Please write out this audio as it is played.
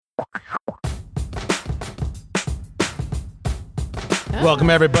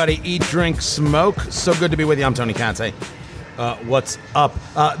Welcome, everybody. Eat, drink, smoke. So good to be with you. I'm Tony Katz. What's up?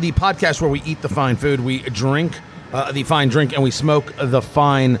 The podcast where we eat the fine food, we drink the fine drink, and we smoke the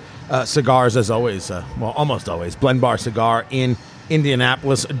fine cigars, as always. Well, almost always. Blend Bar Cigar in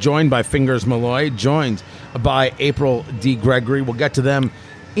Indianapolis, joined by Fingers Malloy, joined by April D. Gregory. We'll get to them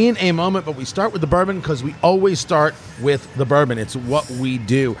in a moment, but we start with the bourbon because we always start with the bourbon. It's what we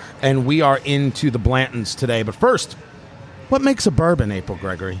do, and we are into the Blantons today. But first, what makes a bourbon, April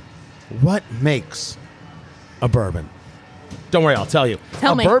Gregory? What makes a bourbon? Don't worry, I'll tell you.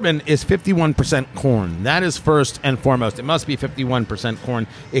 Tell me. Bourbon is 51% corn. That is first and foremost. It must be 51% corn.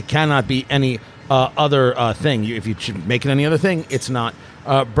 It cannot be any other thing. If you should make it any other thing, it's not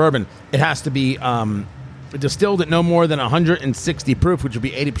bourbon. It has to be distilled at no more than 160 proof, which would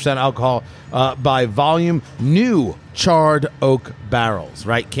be 80% alcohol by volume. New charred oak barrels,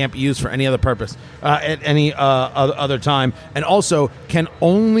 right? Can't be used for any other purpose at any other time. And also can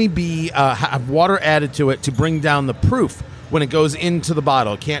only be have water added to it to bring down the proof when it goes into the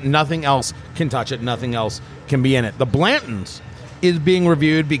bottle. Nothing else can touch it. Nothing else can be in it. The Blantons is being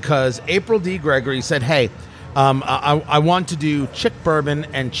reviewed because April D. Gregory said, hey, I want to do chick bourbon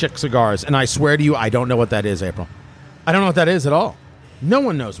and chick cigars. And I swear to you, I don't know what that is, April. I don't know what that is at all. No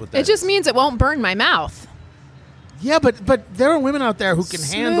one knows what that is. It just means it won't burn my mouth. Yeah, but there are women out there who can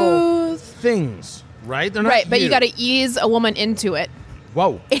handle things, right? They're not right, but you you. got to ease a woman into it.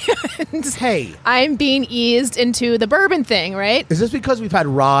 Whoa. And Hey. I'm being eased into the bourbon thing, right? Is this because we've had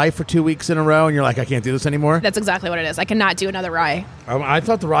rye for 2 weeks in a row and you're like, I can't do this anymore? That's exactly what it is. I cannot do another rye. I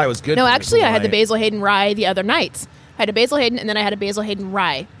thought the rye was good. No, for me, actually, the I had the rye. Basil Hayden rye the other night. I had a Basil Hayden, and then I had a Basil Hayden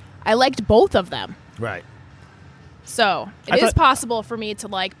rye. I liked both of them. Right. So it is possible for me to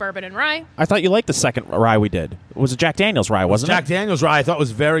like bourbon and rye. I thought you liked the second rye we did. It was a Jack Daniels rye, wasn't Jack it? Daniels rye I thought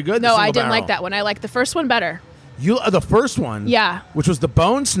was very good. No, the I single didn't barrel. like that one. I liked the first one better. The first one, Yeah. which was the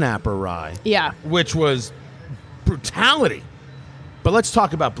Bone Snapper rye, Yeah. which was brutality. But let's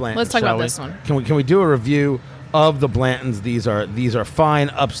talk about Blantons. Let's talk shall about we? this one. Can we do a review of the Blantons? These are fine,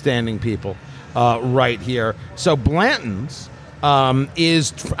 upstanding people right here. So Blantons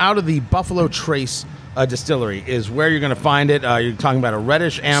is out of the Buffalo Trace distillery is where you're going to find it. You're talking about a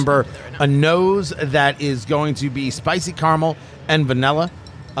reddish amber, a nose that is going to be spicy caramel and vanilla.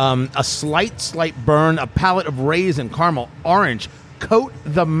 A slight burn, a palate of raisin, caramel, orange. Coat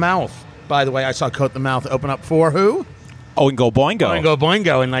the mouth. By the way, I saw Coat the Mouth open up for who? Oingo Boingo. Boingo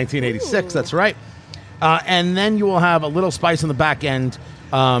Boingo in 1986. That's right. And then you will have a little spice on the back end.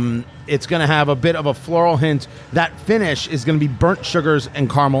 It's going to have a bit of a floral hint. That finish is going to be burnt sugars and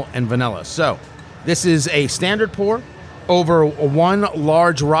caramel and vanilla. So this is a standard pour over one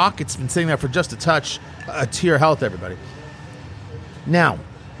large rock. It's been sitting there for just a touch. To your health, everybody. Now,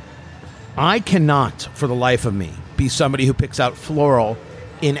 I cannot, for the life of me, be somebody who picks out floral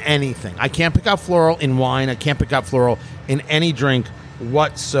in anything. I can't pick out floral in wine. I can't pick out floral in any drink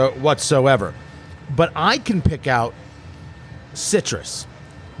whatsoever. But I can pick out citrus.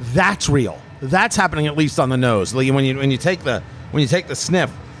 That's real. That's happening at least on the nose. When you take the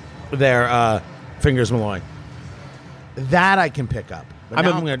sniff there, Fingers Malloy. That I can pick up. But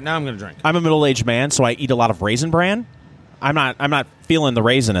now I'm gonna drink. I'm a middle-aged man, so I eat a lot of Raisin Bran. I'm not feeling the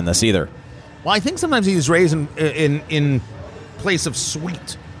raisin in this either. Well, I think sometimes you use raisin in place of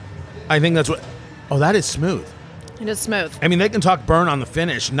sweet. I think that's what... Oh, that is smooth. It is smooth. I mean, they can talk burn on the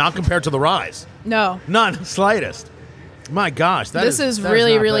finish, not compared to the rise. No. Not the slightest. My gosh. This is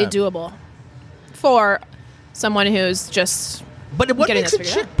really, really doable for someone who's just But what getting makes this a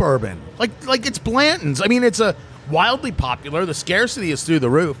figured chick bourbon? Like it's Blanton's. I mean, it's a wildly popular. The scarcity is through the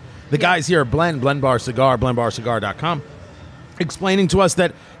roof. The guys here at Blend Bar Cigar, blendbarcigar.com, explaining to us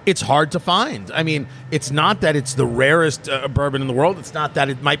that it's hard to find. I mean, it's not that it's the rarest bourbon in the world. It's not that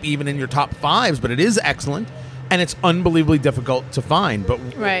it might be even in your top fives, but it is excellent, and it's unbelievably difficult to find. But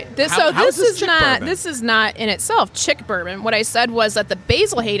right. how is This chick is not in itself chick bourbon. What I said was that the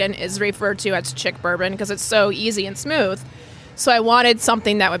Basil Hayden is referred to as chick bourbon because it's so easy and smooth. So I wanted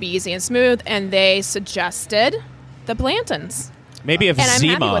something that would be easy and smooth, and they suggested the Blantons. Maybe if And I'm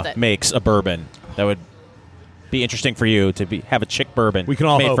happy with Zima it. makes a bourbon, that would be interesting for you to have a chick bourbon We can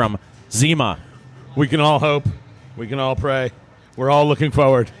all made hope. from Zima. we can all hope. We can all pray. We're all looking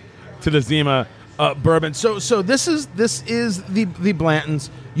forward to the Zima bourbon. So this is the Blantons.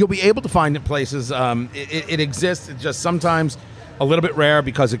 You'll be able to find it places. It exists. It's just sometimes a little bit rare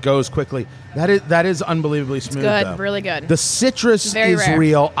because it goes quickly. That is unbelievably smooth. Good, though. really good. The citrus Very is rare.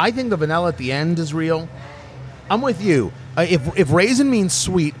 real. I think the vanilla at the end is real. I'm with you. If raisin means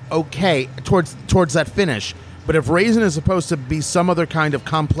sweet, okay, towards that finish. But if raisin is supposed to be some other kind of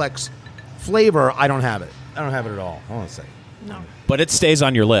complex flavor, I don't have it. I don't have it at all. Hold on a second. No. but it stays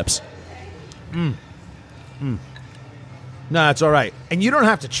on your lips. No, that's all right. And you don't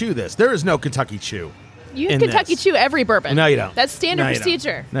have to chew this. There is no Kentucky chew. You in Kentucky this. chew every bourbon. No, you don't. That's standard No, you don't.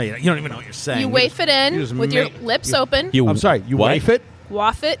 procedure. No, you don't. You don't even know what you're saying. You waif it in just with your make- lips you- open. I'm sorry. You what? waif it.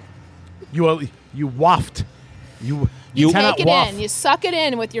 Waff it. You waft. You You- cannot Take it waft. in. You suck it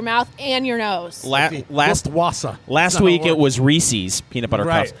in with your mouth and your nose. Last wassa. last week it was Reese's peanut butter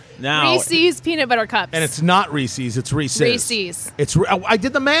Right. cups. Now Reese's peanut butter cups. And it's not Reese's. It's Reese's. Reese's. It's. I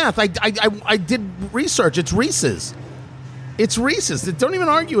did the math. I did research. It's Reese's. It's Reese's. Don't even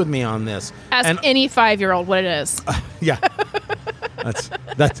argue with me on this. Ask And- any 5-year-old what it is. Yeah.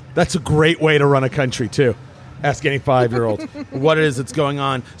 That's a great way to run a country too. Ask any 5-year-old what it is that's going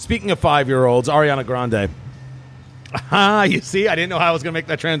on. Speaking of 5-year-olds, Ariana Grande. You see, I didn't know how I was going to make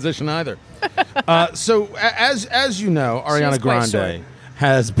that transition either. So as you know, Ariana She's quite Grande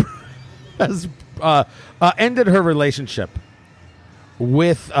has ended her relationship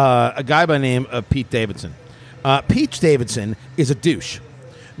with a guy by the name of Pete Davidson. Pete Davidson is a douche.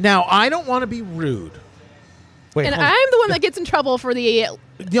 Now, I don't want to be rude. Wait, And hold on. I'm the one that gets in trouble for the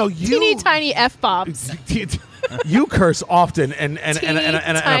No, teeny tiny F-bombs. You curse often and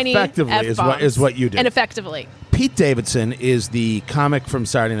Teeny-tiny effectively F-bombs. is what you do. And effectively. Pete Davidson is the comic from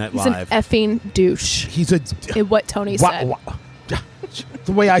Saturday Night He's Live. an effing douche. He's a In what Tony said.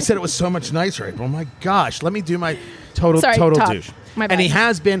 The way I said it was so much nicer, April. My gosh, let me do my total Sorry, total talk. douche. My bad. And he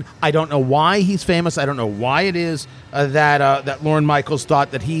has been. I don't know why he's famous. I don't know why it is that Lorne Michaels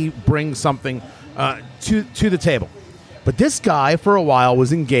thought that he brings something to the table. But this guy, for a while,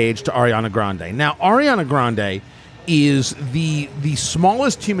 was engaged to Ariana Grande. Now, Ariana Grande is the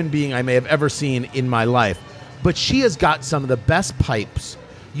smallest human being I may have ever seen in my life, but she has got some of the best pipes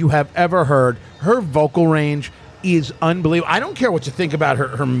you have ever heard. Her vocal range is unbelievable. I don't care what you think about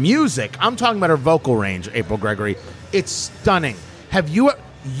her music. I'm talking about her vocal range, April Gregory. It's stunning. Have you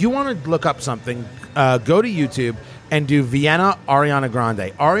want to look up something? Go to YouTube and do Vienna Ariana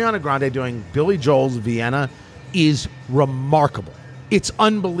Grande. Ariana Grande doing Billy Joel's Vienna is remarkable. It's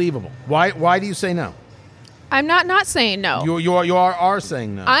unbelievable. Why do you say no? I'm not saying no. You are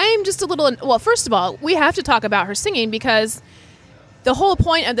saying no. I'm just a little... Well, first of all, we have to talk about her singing because the whole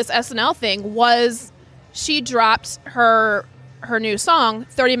point of this SNL thing was she dropped her new song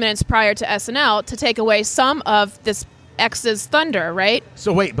 30 minutes prior to SNL to take away some of this ex's thunder, right?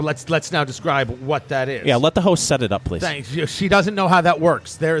 So wait, but let's now describe what that is. yeah, let the host set it up, please. Thanks. She doesn't know how that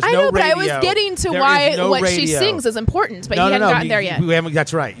works. There is I no know, but radio. I was getting to There why is no what she radio. sings is important, but you hadn't gotten there yet. We haven't.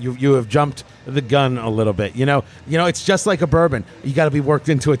 That's right. You have jumped the gun a little bit. You know. It's just like a bourbon. You got to be worked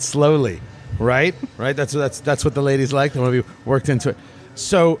into it slowly, right? Right. That's what the ladies like. They want to be worked into it.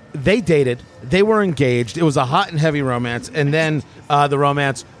 So they dated. They were engaged. It was a hot and heavy romance, and then the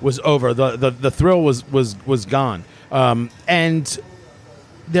romance was over. The thrill was gone. And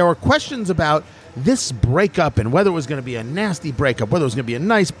there were questions about this breakup and whether it was going to be a nasty breakup, whether it was going to be a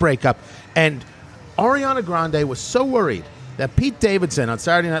nice breakup. And Ariana Grande was so worried that Pete Davidson on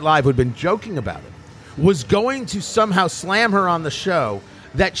Saturday Night Live, who had been joking about it, was going to somehow slam her on the show,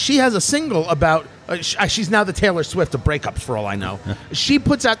 that she has a single about... she's now the Taylor Swift of breakups, for all I know. She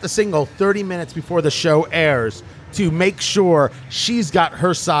puts out the single 30 minutes before the show airs to make sure she's got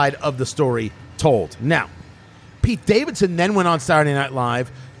her side of the story told. Now, Pete Davidson then went on Saturday Night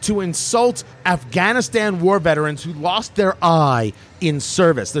Live to insult Afghanistan war veterans who lost their eye in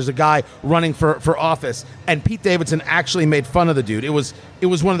service. There's a guy running for office, and Pete Davidson actually made fun of the dude. It was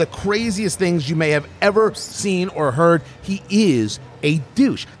one of the craziest things you may have ever seen or heard. He is a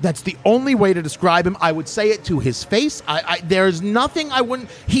douche. That's the only way to describe him. I would say it to his face. There's nothing I wouldn't...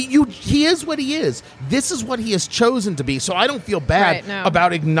 He is what he is. This is what he has chosen to be, so I don't feel bad Right, no.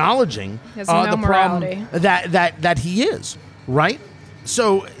 about acknowledging He has no the problem morality. that he is, right?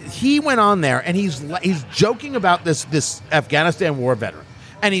 So he went on there and he's joking about this Afghanistan war veteran,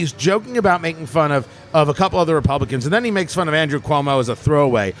 and he's joking about making fun of a couple other Republicans, and then he makes fun of Andrew Cuomo as a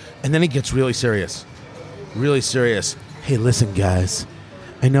throwaway, and then he gets really serious. Hey, listen, guys,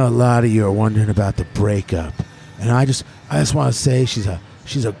 I know a lot of you are wondering about the breakup, and I just want to say she's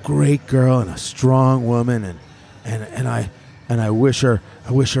a great girl and a strong woman, and I wish her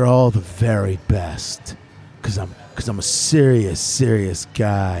all the very best, because I'm a serious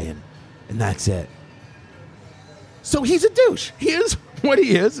guy, and that's it. So he's a douche. He is what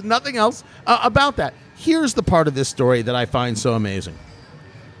he is. Nothing else about that. Here's the part of this story that I find so amazing.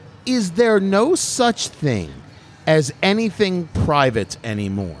 Is there no such thing as anything private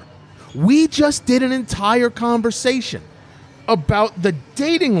anymore? We just did an entire conversation about the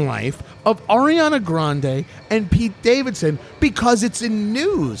dating life of Ariana Grande and Pete Davidson because it's in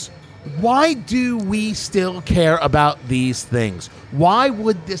news Why do we still care about these things? Why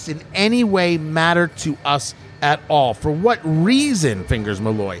would this in any way matter to us at all? For what reason, Fingers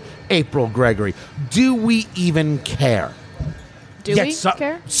Malloy, April Gregory, do we even care? Do Yet we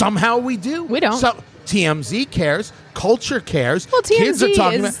care? Somehow we do. We don't. TMZ cares. Culture cares. Well, Kids are TMZ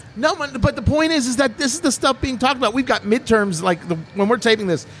talking is- about. No, but the point is that this is the stuff being talked about. We've got midterms when we're taping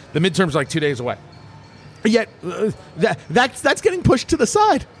this, the midterms are like 2 days away. Yet that's getting pushed to the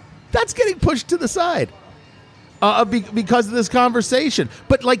side. That's getting pushed to the side because of this conversation.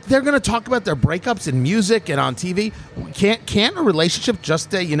 But like they're going to talk about their breakups in music and on TV. Can't a relationship just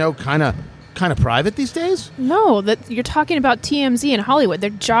stay kind of private these days? No, that you're talking about TMZ and Hollywood. Their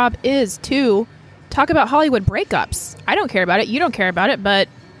job is to talk about Hollywood breakups. I don't care about it. You don't care about it, but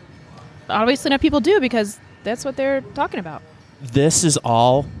obviously enough people do because that's what they're talking about. This is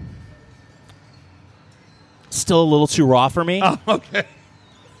all still a little too raw for me. Oh, okay.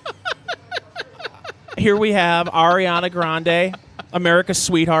 Here we have Ariana Grande, America's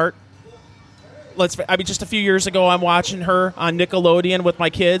sweetheart. Just a few years ago, I'm watching her on Nickelodeon with my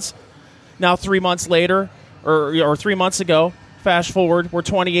kids. Now 3 months later, or 3 months ago, fast forward, we're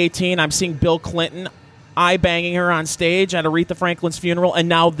 2018. I'm seeing Bill Clinton eye-banging her on stage at Aretha Franklin's funeral, and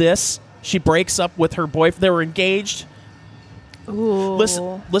now this. She breaks up with her boyfriend. They were engaged. Ooh. Listen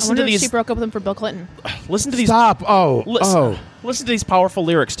I to wonder if these. She broke up with him for Bill Clinton. Listen to these. Stop. Listen to these powerful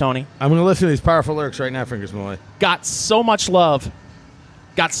lyrics, Tony. I'm going to listen to these powerful lyrics right now, Fingers Malloy. Got so much love,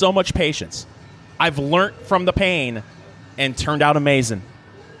 got so much patience. I've learnt from the pain and turned out amazing.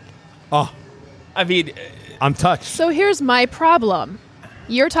 Oh, I mean, I'm touched. So here's my problem.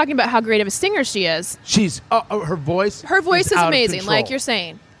 You're talking about how great of a singer she is. She's her voice. Her voice is out of amazing, control. like you're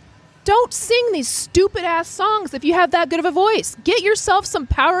saying. Don't sing these stupid ass songs if you have that good of a voice. Get yourself some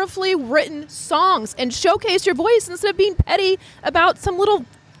powerfully written songs and showcase your voice instead of being petty about some little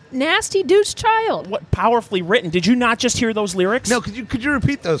nasty douche child. what powerfully written. Did you not just hear those lyrics? No, could you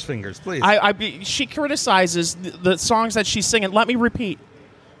repeat those, Fingers, please? She criticizes the songs that she's singing. Let me repeat.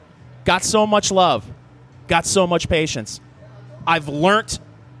 Got so much love, got so much patience. I've learnt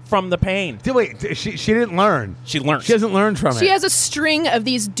from the pain. Wait, she didn't learn. She learns. She hasn't learned from it. She has a string of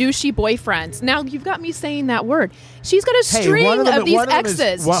these douchey boyfriends. Now you've got me saying that word. She's got a string one of them- of these one of them is-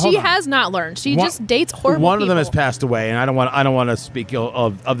 exes. well, hold She on. has not learned. She One- just dates horrible One of them has people. passed away, and I don't want to speak ill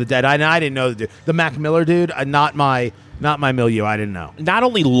of the dead. I didn't know the dude. The Mac Miller dude. Not my milieu. I didn't know. Not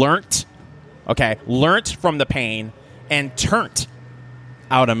only learnt from the pain and turned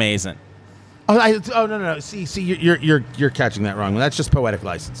out amazing. No. See, you're catching that wrong. That's just poetic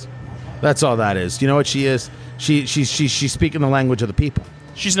license. That's all that is. You know what she is? She's speaking the language of the people.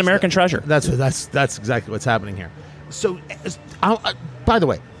 She's an American treasure. That's exactly what's happening here. So, by the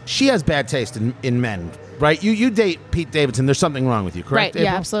way, she has bad taste in men, right? You date Pete Davidson. There's something wrong with you, correct? Right, yeah,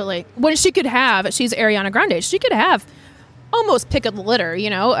 April? absolutely. When she's Ariana Grande. She could have almost pick of the litter,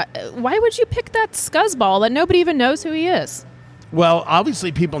 Why would you pick that scuzzball that nobody even knows who he is? Well,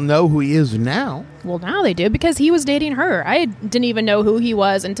 obviously people know who he is now. Well, now they do because he was dating her. I didn't even know who he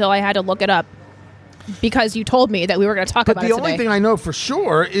was until I had to look it up because you told me that we were going to talk But about the it only today. thing I know for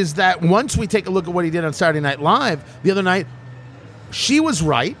sure is that once we take a look at what he did on Saturday Night Live the other night, she was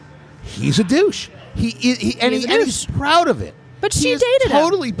right. He's a douche. He's proud of it. But she He is dated him.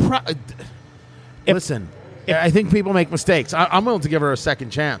 totally proud. Listen, I think people make mistakes. I'm willing to give her a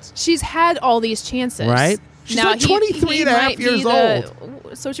second chance. She's had all these chances. Right? She's like 23 and a half years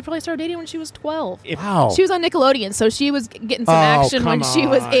old. So she probably started dating when she was 12. Wow. She was on Nickelodeon, so she was getting some action when she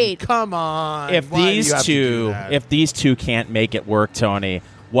was 8. Come on. If Why do you these have to do two, that? if these two can't make it work, Tony,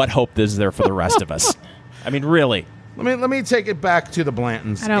 what hope is there for the rest of us? I mean, really. Let me take it back to the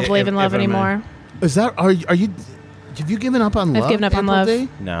Blantons. I don't believe in love I may. anymore. Is that are you? Have you given up on love? I've given up on April love. D?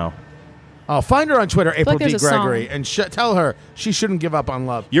 No. Oh, find her on Twitter, April like D. there's a Gregory, song. and tell her she shouldn't give up on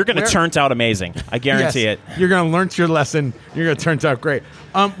love. You're going to Where- turn out amazing. I guarantee Yes, it. You're going to learn your lesson. You're going to turn out great.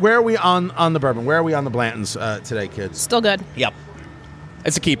 Where are we on the bourbon? Where are we on the Blantons today, kids? Still good. Yep.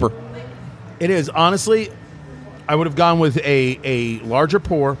 It's a keeper. It is. Honestly, I would have gone with a larger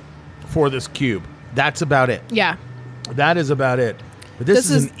pour for this cube. That's about it. Yeah. That is about it. But this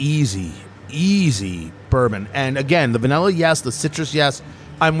This is an easy bourbon. And again, the vanilla, yes. The citrus, yes.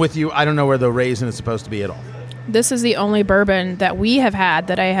 I'm with you. I don't know where the raisin is supposed to be at all. This is the only bourbon that we have had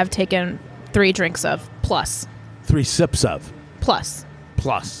that I have taken 3 drinks of plus. 3 sips of. Plus.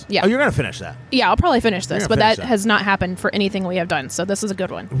 Plus. Yeah. Oh, you're going to finish that. Yeah, I'll probably finish this, You're but gonna finish that that. has not happened for anything we have done. So this is a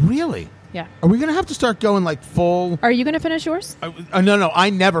good one. Really? Yeah. Are we going to have to start going like full? Are you going to finish yours? No. I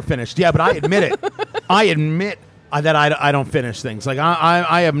never finished. Yeah, but I admit it. I admit that I don't finish things. Like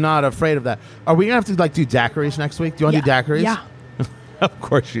I am not afraid of that. Are we going to have to like do daiquiris next week? Do you want to do daiquiris? Yeah. Of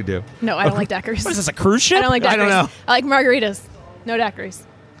course you do. No, I don't like daiquiris. What is this, a cruise ship? I don't like daiquiris. I don't know. I like margaritas. No daiquiris.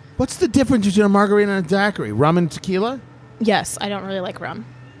 What's the difference between a margarita and a daiquiri? Rum and tequila? Yes, I don't really like rum.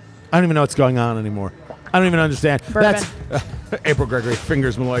 I don't even know what's going on anymore. I don't even understand. Bourbon. That's April Gregory,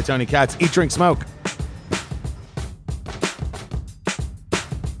 Fingers Malloy, Tony Katz. Eat, drink, smoke.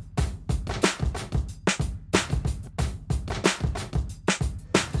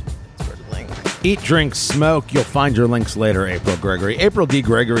 Eat, drink, smoke. You'll find your links later, April Gregory. April D.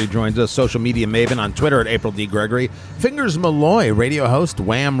 Gregory joins us, social media maven on Twitter at April D. Gregory. Fingers Malloy, radio host,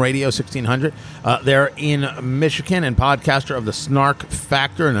 Wham Radio 1600. They're in Michigan and podcaster of the Snark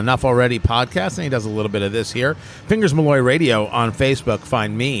Factor and Enough Already podcast, and he does a little bit of this here. Fingers Malloy Radio on Facebook.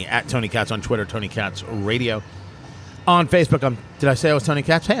 Find me at Tony Katz on Twitter, Tony Katz Radio. On Facebook, did I say I was Tony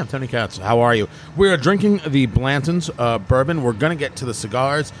Katz? Hey, I'm Tony Katz. How are you? We're drinking the Blanton's bourbon. We're going to get to the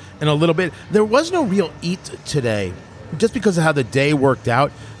cigars in a little bit. There was no real eat today, just because of how the day worked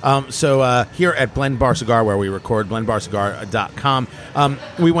out. So here at Blend Bar Cigar, where we record, blendbarcigar.com,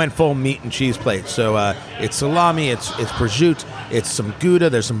 we went full meat and cheese plate. So it's salami, it's prosciutto, it's some Gouda,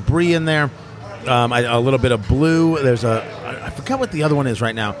 there's some brie in there, a little bit of blue. There's I forgot what the other one is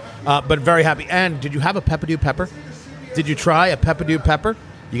right now, but very happy. And did you have a Peppadew pepper? Did you try a Peppadew pepper?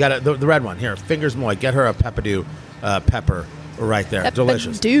 You got the red one. Here, Fingers Malloy. Get her a Peppadew pepper right there.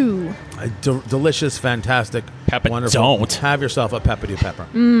 Delicious. Delicious, fantastic, wonderful. Don't. Have yourself a Peppadew pepper.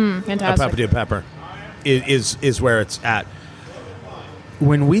 Fantastic. A Peppadew pepper is where it's at.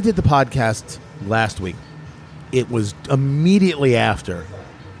 When we did the podcast last week, it was immediately after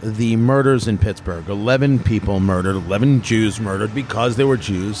the murders in Pittsburgh. 11 people murdered, 11 Jews murdered because they were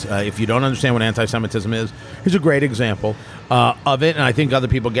Jews. If you don't understand what anti-Semitism is, here's a great example of it, and I think other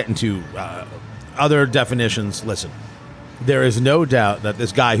people get into other definitions. Listen, there is no doubt that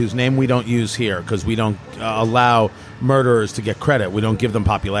this guy, whose name we don't use here because we don't allow murderers to get credit, we don't give them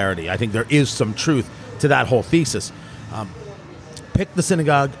popularity. I think there is some truth to that whole thesis. Picked the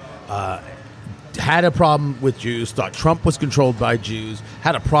synagogue, had a problem with Jews, thought Trump was controlled by Jews,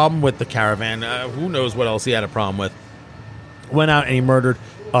 had a problem with the caravan, who knows what else he had a problem with, went out and he murdered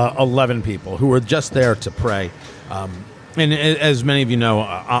 11 people who were just there to pray. And as many of you know,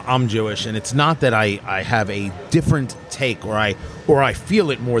 I'm Jewish, and it's not that I have a different take or I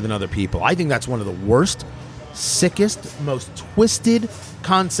feel it more than other people. I think that's one of the worst, sickest, most twisted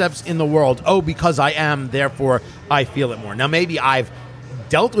concepts in the world. Oh, because I am, therefore I feel it more. Now, maybe I've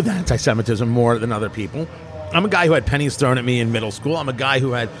dealt with anti-Semitism more than other people. I'm a guy who had pennies thrown at me in middle school. I'm a guy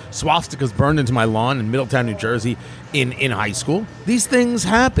who had swastikas burned into my lawn in Middletown, New Jersey in high school. These things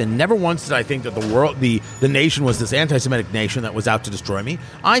happen. Never once did I think that the nation was this anti-Semitic nation that was out to destroy me.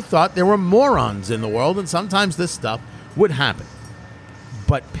 I thought there were morons in the world, and sometimes this stuff would happen.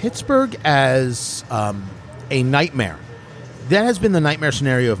 But Pittsburgh as a nightmare, that has been the nightmare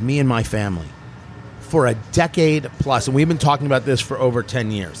scenario of me and my family for a decade plus, and we've been talking about this for over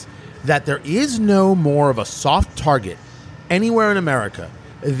 10 years, that there is no more of a soft target anywhere in America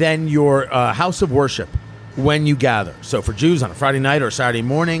than your house of worship when you gather. So for Jews on a Friday night or Saturday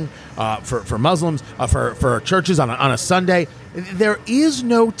morning, for Muslims, for churches on a Sunday, there is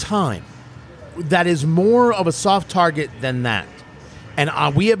no time that is more of a soft target than that.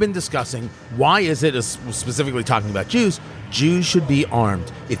 And we have been discussing, why is it, specifically talking about Jews should be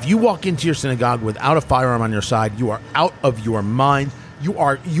armed. If you walk into your synagogue without a firearm on your side, you are out of your mind. You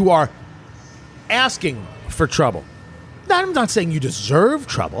are asking for trouble. I'm not saying you deserve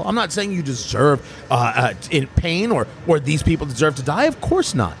trouble. I'm not saying you deserve in pain or these people deserve to die. Of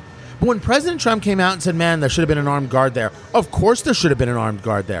course not. But when President Trump came out and said, man, there should have been an armed guard there, of course there should have been an armed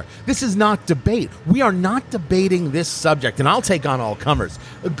guard there. This is not debate. We are not debating this subject, and I'll take on all comers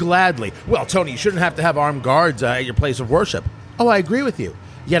gladly. Well, Tony, you shouldn't have to have armed guards at your place of worship. Oh, I agree with you.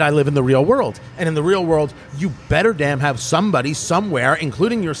 Yet I live in the real world. And in the real world, you better damn have somebody somewhere,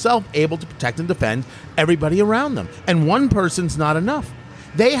 including yourself, able to protect and defend everybody around them. And one person's not enough.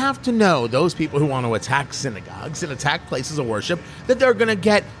 They have to know, those people who want to attack synagogues and attack places of worship, that they're going to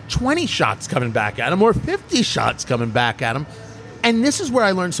get 20 shots coming back at them or 50 shots coming back at them. And this is where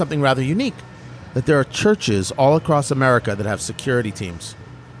I learned something rather unique, that there are churches all across America that have security teams.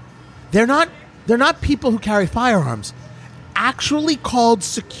 They're not people who carry firearms. Actually called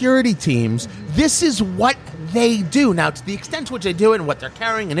security teams. This is what they do. Now, to the extent to which they do it and what they're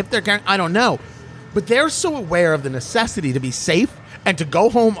carrying and if they're carrying, I don't know. But they're so aware of the necessity to be safe and to go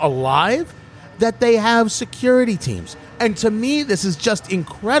home alive that they have security teams. And to me, this is just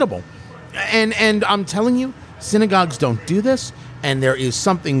incredible. And I'm telling you, synagogues don't do this. And there is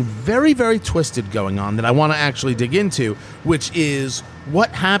something very, very twisted going on that I want to actually dig into, which is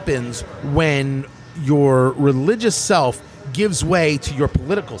what happens when your religious self gives way to your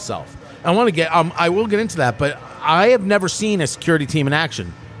political self. I will get into that, but I have never seen a security team in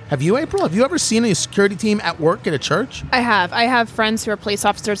action. Have you, April? Have you ever seen a security team at work at a church? I have. I have friends who are police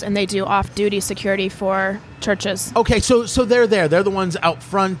officers, and they do off-duty security for churches. Okay, so they're there. They're the ones out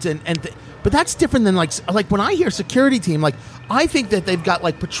front, but that's different than like when I hear security team, like I think that they've got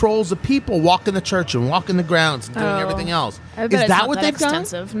like patrols of people walking the church and walking the grounds and doing everything else. I bet Is it's that not what that they've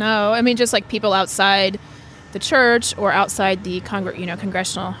extensive. No, I mean just like people outside the church or outside the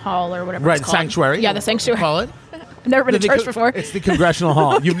congressional hall or whatever. Right, it's called. sanctuary. Yeah, the sanctuary. Call it. I've never been to church before. It's the congressional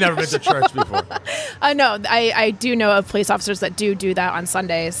hall. You've never been to church before. No, I do know of police officers that do that on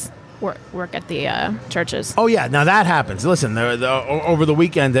Sundays. Work at the churches. Oh yeah, now that happens. Listen, over the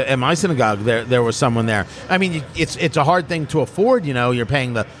weekend at my synagogue, there was someone there. I mean, it's a hard thing to afford. You know, you're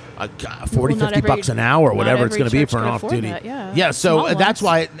paying the $40-$50 an hour, whatever it's going to be for an off duty. Yeah. So that's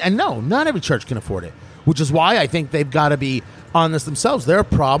why. And no, not every church can afford it. Which is why I think they've got to be on this themselves. They're a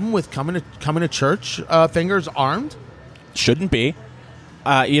problem with coming to church fingers armed. Shouldn't be.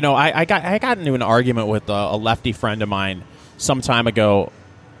 I got into an argument with a lefty friend of mine some time ago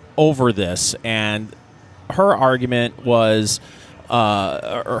over this, and her argument was,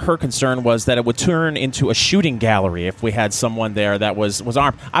 or her concern was that it would turn into a shooting gallery if we had someone there that was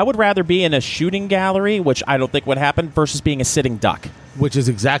armed. I would rather be in a shooting gallery, which I don't think would happen, versus being a sitting duck. Which is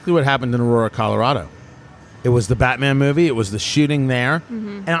exactly what happened in Aurora, Colorado. It was the Batman movie. It was the shooting there.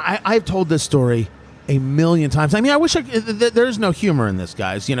 Mm-hmm. And I've told this story a million times. I mean, I wish there's no humor in this,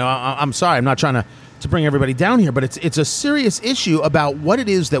 guys. You know, I'm sorry. I'm not trying to bring everybody down here, but it's a serious issue about what it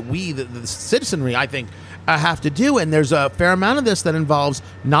is that we, the citizenry, I think, have to do. And there's a fair amount of this that involves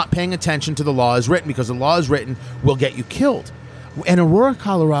not paying attention to the law as written, because the law as written will get you killed. In Aurora,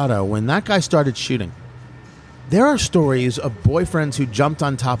 Colorado, when that guy started shooting, there are stories of boyfriends who jumped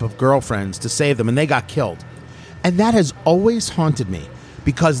on top of girlfriends to save them, and they got killed. And that has always haunted me,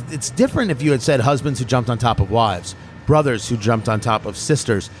 because it's different if you had said husbands who jumped on top of wives, brothers who jumped on top of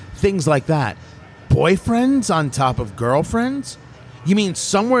sisters, things like that. Boyfriends on top of girlfriends? You mean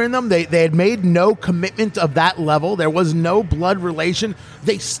somewhere in them they had made no commitment of that level? There was no blood relation.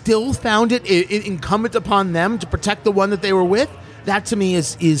 They still found it incumbent upon them to protect the one that they were with? That to me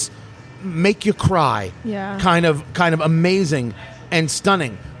is make you cry. Yeah. Kind of amazing and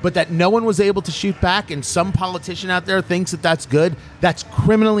stunning. But that no one was able to shoot back, and some politician out there thinks that that's good, that's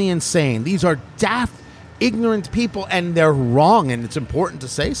criminally insane. These are daft, ignorant people, and they're wrong, and it's important to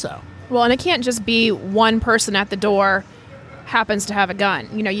say so. Well, and it can't just be one person at the door happens to have a gun,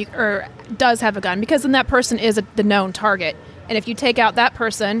 or does have a gun, because then that person is the known target. And if you take out that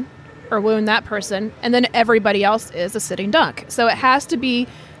person or wound that person, and then everybody else is a sitting duck. So it has to be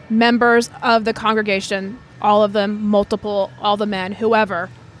members of the congregation, all of them, multiple, all the men, whoever.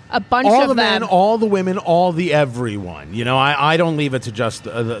 A bunch all of the them. Men, all the women, all the everyone. You know, I don't leave it to just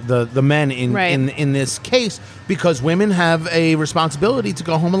the men in this case, because women have a responsibility to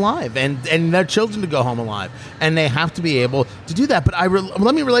go home alive, and their children to go home alive, and they have to be able to do that. But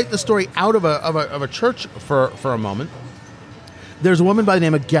let me relate the story out of a church for a moment. There's a woman by the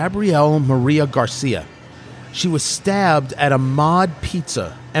name of Gabrielle Maria Garcia. She was stabbed at a Mod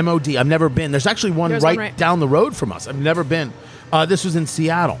Pizza, M-O-D. I've never been. There's actually one right down the road from us. I've never been. This was in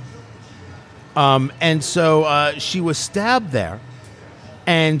Seattle. And so she was stabbed there,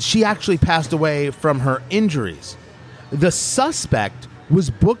 and she actually passed away from her injuries. The suspect was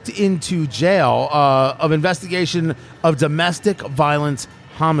booked into jail of investigation of domestic violence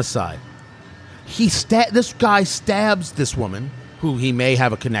homicide. This guy stabs this woman, who he may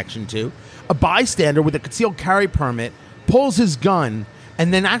have a connection to. A bystander with a concealed carry permit pulls his gun,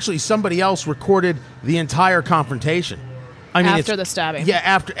 and then actually somebody else recorded the entire confrontation. I mean, after the stabbing. Yeah,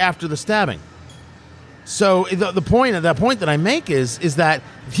 after the stabbing. So the point that I make is that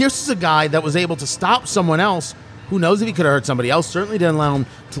here's a guy that was able to stop someone else who knows if he could have hurt somebody else, certainly didn't allow him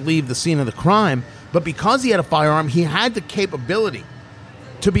to leave the scene of the crime, but because he had a firearm, he had the capability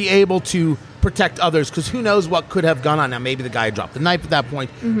to be able to protect others, because who knows what could have gone on. Now, maybe the guy dropped the knife at that point,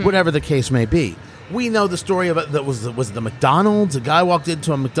 whatever the case may be. We know the story of it. That was the McDonald's. A guy walked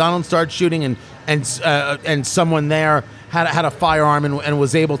into a McDonald's, started shooting, and someone there had a firearm and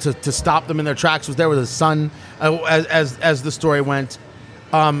was able to stop them in their tracks. Was there with his son, as the story went.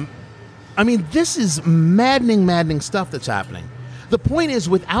 I mean, this is maddening stuff that's happening. The point is,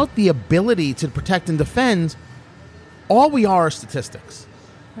 without the ability to protect and defend, all we are statistics.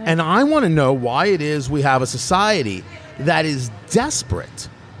 Right. And I want to know why it is we have a society that is desperate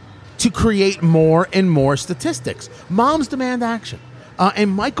to create more and more statistics. Moms demand action. And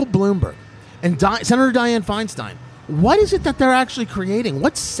Michael Bloomberg and Senator Dianne Feinstein, what is it that they're actually creating?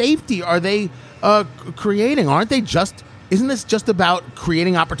 What safety are they creating? Aren't they just Isn't this just about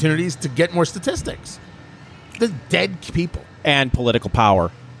creating opportunities to get more statistics? The dead people. And political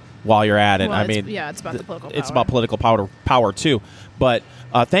power while you're at it. Well, I it's- mean, yeah, it's about the political It's power. about political power too. But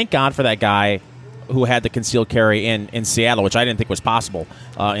thank God for that guy who had the concealed carry in Seattle, which I didn't think was possible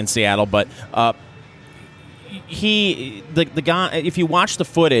in Seattle. But the guy, if you watch the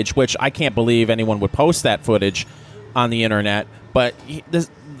footage, which I can't believe anyone would post that footage on the internet, but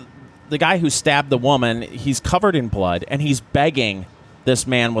the guy who stabbed the woman, he's covered in blood, and he's begging this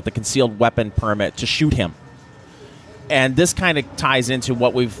man with the concealed weapon permit to shoot him. And this kind of ties into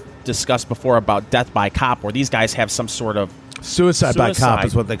what we've discussed before about death by cop, where these guys have some sort of Suicide by cop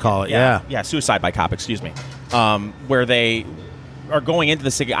is what they call it. Yeah. suicide by cop. Excuse me, where they are going into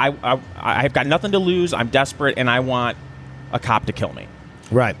the city. I've got nothing to lose. I'm desperate, and I want a cop to kill me.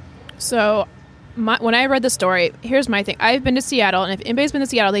 Right. So when I read the story, here's my thing. I've been to Seattle, and if anybody's been to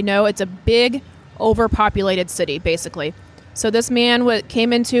Seattle, they know it's a big, overpopulated city, basically. So this man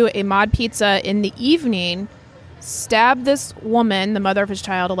came into a Mod Pizza in the evening, stabbed this woman, the mother of his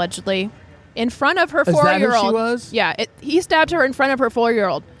child, allegedly, in front of her Is that who 4-year-old. she was? Yeah, he stabbed her in front of her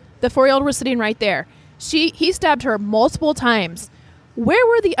 4-year-old. The 4-year-old was sitting right there. He stabbed her multiple times. Where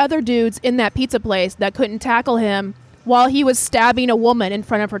were the other dudes in that pizza place that couldn't tackle him while he was stabbing a woman in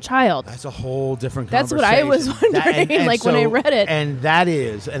front of her child? That's a whole different That's conversation. what I was wondering, when I read it. And that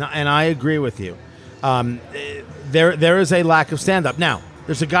is, and I agree with you. There is a lack of stand-up. Now,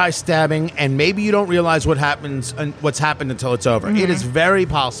 there's a guy stabbing, and maybe you don't realize what's happened until it's over. Mm-hmm. It is very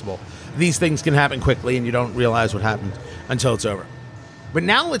possible these things can happen quickly, and you don't realize what happened until it's over. But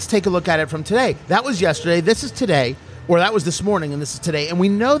now let's take a look at it from today. That was yesterday. This is today. Or that was this morning, and this is today. And we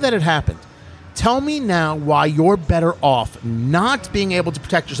know that it happened. Tell me now why you're better off not being able to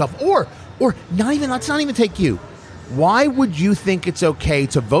protect yourself, or not even. Let's not even take you. Why would you think it's okay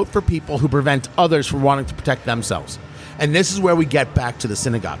to vote for people who prevent others from wanting to protect themselves? And this is where we get back to the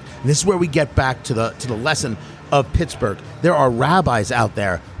synagogue. And this is where we get back to the lesson of Pittsburgh. There are rabbis out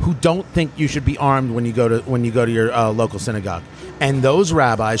there who don't think you should be armed when you go to your local synagogue, and those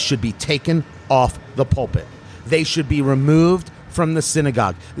rabbis should be taken off the pulpit. They should be removed from the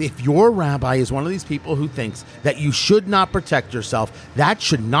synagogue. If your rabbi is one of these people who thinks that you should not protect yourself, that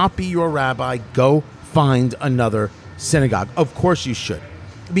should not be your rabbi. Go find another synagogue. Of course you should.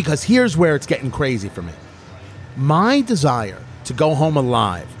 Because here's where it's getting crazy for me. My desire to go home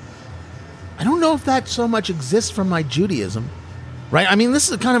alive, I don't know if that so much exists from my Judaism, right? I mean, this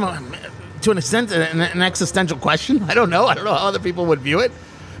is kind of, to an extent, an existential question. I don't know how other people would view it.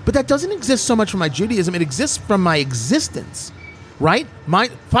 But that doesn't exist so much from my Judaism. It exists from my existence, right? My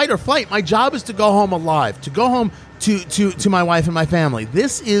fight or flight. My job is to go home alive, to go home to my wife and my family.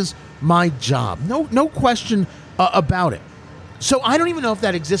 This is my job. No question about it. So I don't even know if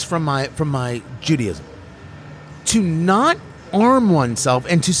that exists from my Judaism. To not arm oneself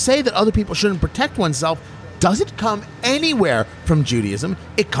and to say that other people shouldn't protect oneself doesn't come anywhere from Judaism.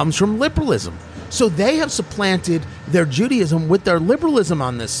 It comes from liberalism. So they have supplanted their Judaism with their liberalism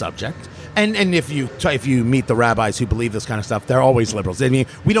on this subject. And if you meet the rabbis who believe this kind of stuff, they're always liberals. I mean,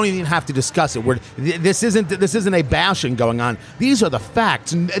 we don't even have to discuss it. This isn't a bashing going on. These are the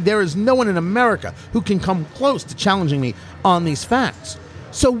facts, and there is no one in America who can come close to challenging me on these facts.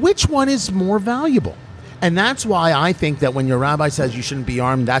 So which one is more valuable? And that's why I think that when your rabbi says you shouldn't be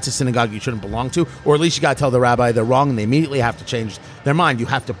armed, that's a synagogue you shouldn't belong to, or at least you got to tell the rabbi they're wrong and they immediately have to change their mind. You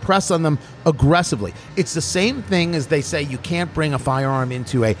have to press on them aggressively. It's the same thing as they say you can't bring a firearm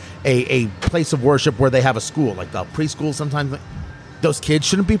into a place of worship where they have a school, like the preschool sometimes. Those kids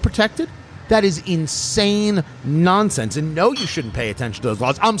shouldn't be protected? That is insane nonsense. And no, you shouldn't pay attention to those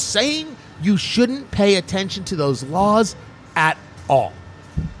laws. I'm saying you shouldn't pay attention to those laws at all.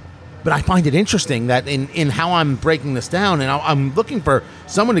 But I find it interesting that in how I'm breaking this down, and I'm looking for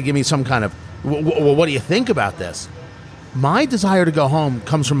someone to give me some kind of, what do you think about this? My desire to go home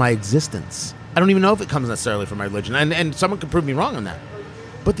comes from my existence. I don't even know if it comes necessarily from my religion, and someone could prove me wrong on that.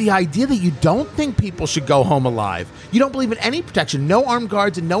 But the idea that you don't think people should go home alive, you don't believe in any protection, no armed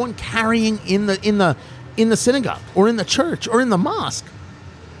guards, and no one carrying in the synagogue or in the church or in the mosque,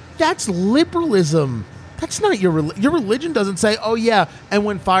 that's liberalism. That's not your religion. Doesn't say, oh yeah, and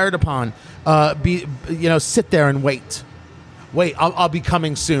when fired upon, sit there and wait. I'll be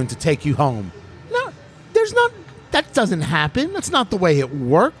coming soon to take you home. No, there's not. That doesn't happen. That's not the way it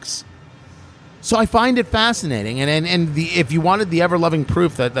works. So I find it fascinating, and if you wanted the ever-loving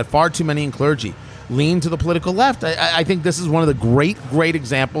proof that far too many in clergy lean to the political left, I think this is one of the great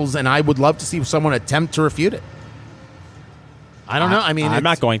examples, and I would love to see someone attempt to refute it. I don't know. I mean, I'm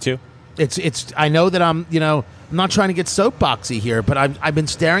not going to. It's. I know that I'm not trying to get soapboxy here, but I've been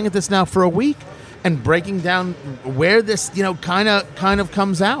staring at this now for a week, and breaking down where this, kind of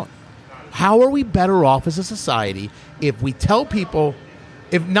comes out. How are we better off as a society if we tell people,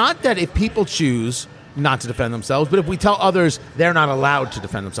 if people choose not to defend themselves, but if we tell others they're not allowed to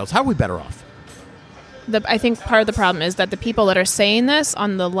defend themselves? How are we better off? I think part of the problem is that the people that are saying this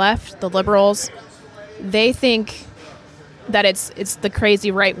on the left, the liberals, they think that it's the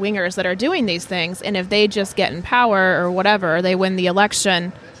crazy right-wingers that are doing these things, and if they just get in power or whatever, they win the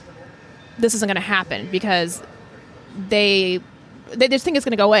election, this isn't going to happen because they just think it's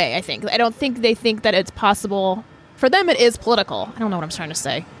going to go away, I think. I don't think they think that it's possible. For them, it is political. I don't know what I'm trying to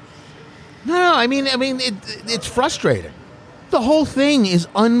say. No, I mean, it's frustrating. The whole thing is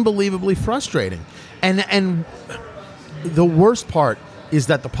unbelievably frustrating. And the worst part is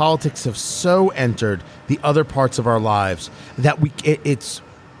that the politics have so entered the other parts of our lives that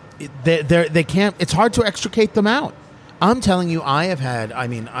they can't. It's hard to extricate them out. I'm telling you,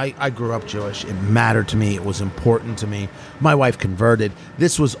 I grew up Jewish. It mattered to me. It was important to me. My wife converted.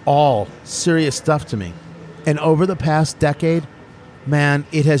 This was all serious stuff to me. And over the past decade, man,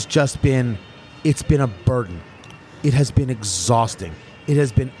 it's been a burden. It has been exhausting. It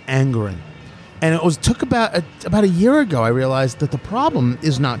has been angering. And took about a year ago, I realized that the problem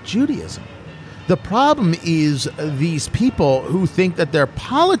is not Judaism. The problem is these people who think that their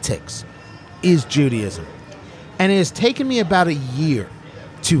politics is Judaism. And it has taken me about a year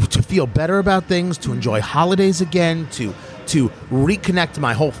to feel better about things, to enjoy holidays again, to reconnect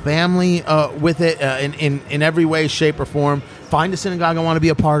my whole family with it in every way, shape, or form. Find a synagogue I want to be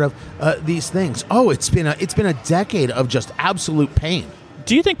a part of. These things. It's been a decade of just absolute pain.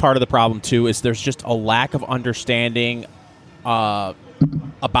 Do you think part of the problem too is there's just a lack of understanding about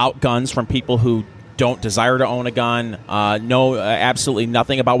guns from people who don't desire to own a gun, know absolutely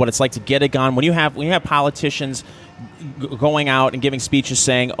nothing about what it's like to get a gun? When you have politicians going out and giving speeches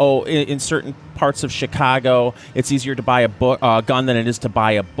saying, in certain parts of Chicago, it's easier to buy a gun than it is to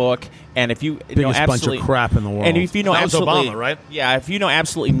buy a book. And if you biggest bunch of crap in the world. And if you know that was Obama, right? Yeah, if you know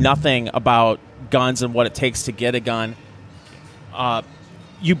absolutely nothing about guns and what it takes to get a gun,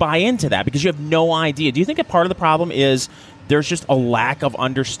 you buy into that because you have no idea. Do you think that part of the problem is there's just a lack of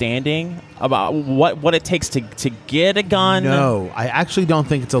understanding about what it takes to get a gun? No, I actually don't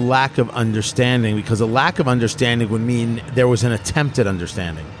think it's a lack of understanding, because a lack of understanding would mean there was an attempt at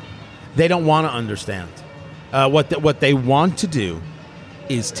understanding. They don't want to understand. What they want to do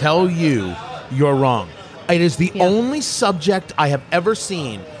is tell you you're wrong. It is the only subject I have ever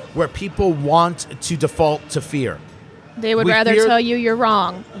seen where people want to default to fear. They would rather tell you you're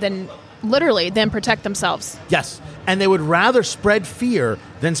wrong than protect themselves. Yes. And they would rather spread fear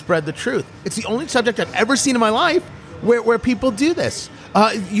than spread the truth. It's the only subject I've ever seen in my life where people do this.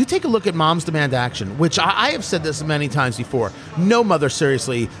 You take a look at Moms Demand Action, which I have said this many times before. No mother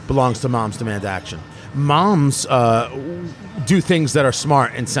seriously belongs to Moms Demand Action. Moms do things that are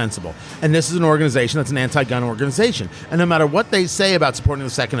smart and sensible. And this is an organization that's an anti-gun organization. And no matter what they say about supporting the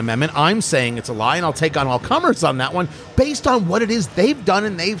Second Amendment, I'm saying it's a lie, and I'll take on all comers on that one based on what it is they've done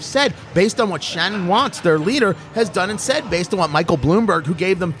and they've said, based on what Shannon Watts, their leader, has done and said, based on what Michael Bloomberg, who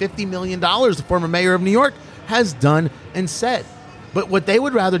gave them $50 million, the former mayor of New York, has done and said. But what they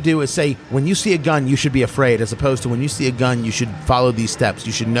would rather do is say, when you see a gun, you should be afraid, as opposed to when you see a gun, you should follow these steps.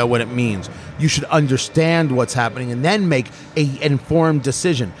 You should know what it means. You should understand what's happening and then make an informed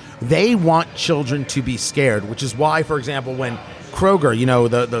decision. They want children to be scared, which is why, for example, when Kroger,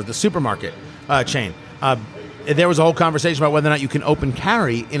 the supermarket chain, there was a whole conversation about whether or not you can open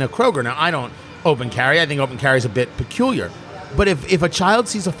carry in a Kroger. Now, I don't open carry. I think open carry is a bit peculiar. But if a child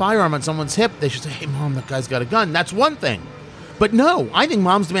sees a firearm on someone's hip, they should say, hey, Mom, that guy's got a gun. That's one thing. But no, I think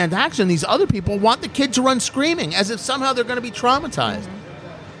Moms Demand Action, these other people want the kid to run screaming as if somehow they're going to be traumatized.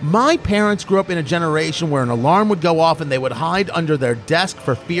 Mm-hmm. My parents grew up in a generation where an alarm would go off and they would hide under their desk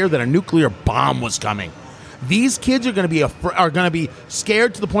for fear that a nuclear bomb was coming. These kids are going to be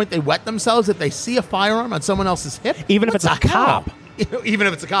scared to the point they wet themselves if they see a firearm on someone else's hip. Even if it's a cop. Even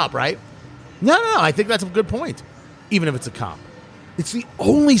if it's a cop, right? No, I think that's a good point. Even if it's a cop. It's the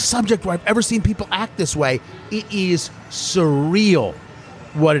only subject where I've ever seen people act this way. It is surreal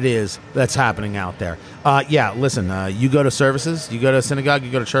what it is that's happening out there. Listen, you go to services, you go to a synagogue, you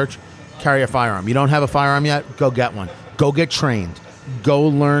go to church, carry a firearm. You don't have a firearm yet? Go get one. Go get trained. Go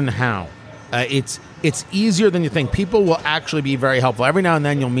learn how. It's easier than you think. People will actually be very helpful. Every now and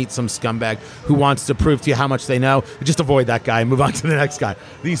then you'll meet some scumbag who wants to prove to you how much they know. Just avoid that guy and move on to the next guy.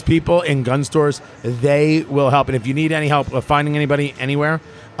 These people in gun stores, they will help. And if you need any help finding anybody anywhere,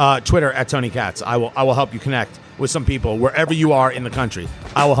 Twitter at Tony Katz. I will help you connect with some people wherever you are in the country.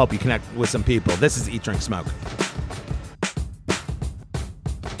 I will help you connect with some people. This is Eat, Drink, Smoke.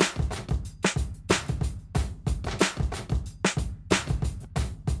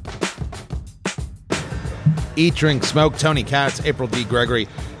 Eat, Drink, Smoke. Tony Katz, April D. Gregory,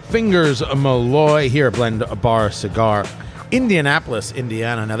 Fingers Malloy here at Blend Bar Cigar. Indianapolis,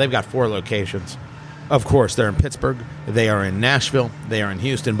 Indiana. Now, they've got 4 locations. Of course, they're in Pittsburgh. They are in Nashville. They are in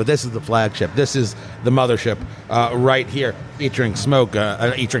Houston. But this is the flagship. This is the mothership right here. Eat, Drink, Smoke.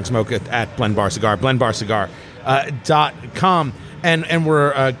 Eat, Drink, Smoke at Blend Bar Cigar. BlendBarCigar.com. And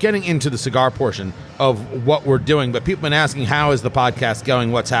we're getting into the cigar portion of what we're doing. But people have been asking, how is the podcast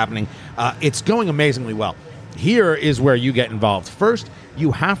going? What's happening? It's going amazingly well. Here is where you get involved. First,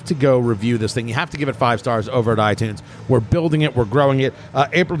 you have to go review this thing. You have to give it 5 stars over at iTunes. We're building it. We're growing it.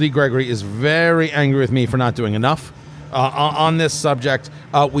 April D. Gregory is very angry with me for not doing enough on this subject.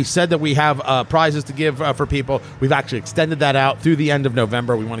 We said that we have prizes to give for people. We've actually extended that out through the end of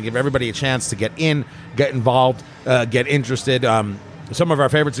November. We want to give everybody a chance to get in, get involved, get interested. Some of our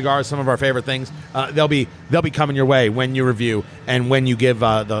favorite cigars, some of our favorite things, they'll be coming your way when you review and when you give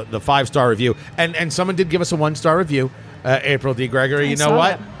the 5-star review. And someone did give us a 1-star review, April D. Gregory. You know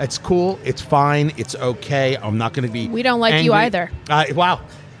what? It's cool. It's fine. It's okay. I'm not going to be. We don't like angry. you either. Wow.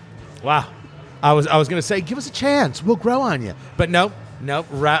 I was going to say, give us a chance. We'll grow on you. But no.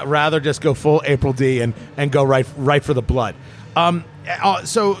 Rather just go full April D. and go right for the blood.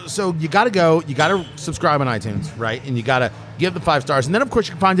 So you got to go. You got to subscribe on iTunes, right? And you got to give the 5 stars. And then, of course,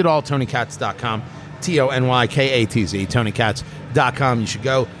 you can find it all at TonyKatz.com, TonyKatz, TonyKatz.com. You should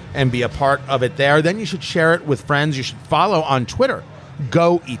go and be a part of it there. Then you should share it with friends. You should follow on Twitter.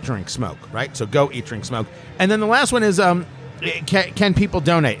 Go Eat, Drink, Smoke, right? So go Eat, Drink, Smoke. And then the last one is, can people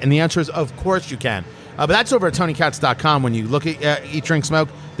donate? And the answer is, of course you can. But that's over at TonyKatz.com. When you look at Eat, Drink, Smoke,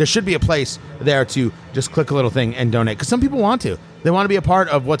 there should be a place there to just click a little thing and donate. Because some people want to. They want to be a part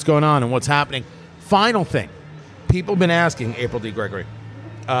of what's going on and what's happening. Final thing. People have been asking, April D. Gregory,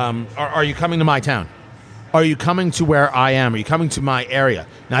 are you coming to my town? Are you coming to where I am? Are you coming to my area?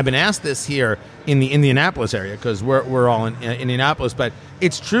 Now, I've been asked this here in the Indianapolis area because we're all in Indianapolis. But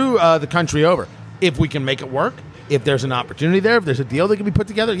it's true the country over. If we can make it work, if there's an opportunity there, if there's a deal that can be put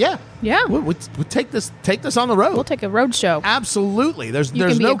together, yeah. We'll take this on the road. We'll take a road show. Absolutely. There's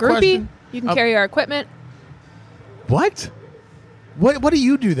can be no a groupie. question. You can carry our equipment. What do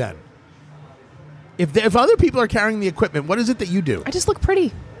you do then? If other people are carrying the equipment, what is it that you do? I just look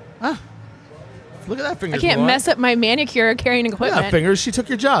pretty. Look at that, Fingers. I can't mess up my manicure carrying equipment. Yeah, Fingers, she took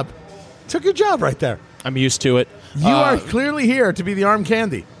your job. Took your job right there. I'm used to it. You are clearly here to be the arm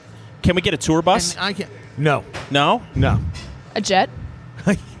candy. Can we get a tour bus? And I can't. No. No? A jet?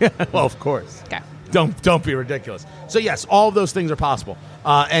 Yeah, well, of course. Okay. Don't be ridiculous. So, yes, all of those things are possible.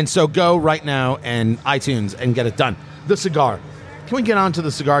 And so go right now and iTunes and get it done. The cigar. Can we get on to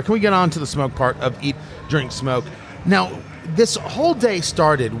the cigar? Can we get on to the smoke part of Eat, Drink, Smoke? Now, this whole day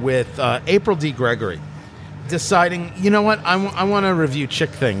started with April D. Gregory deciding, you know what, I want to review chick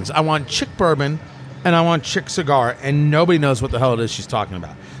things. I want chick bourbon and I want chick cigar, and nobody knows what the hell it is she's talking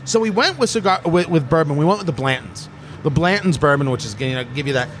about. So we went with bourbon. We went with the Blanton's. The Blanton's bourbon, which is going to give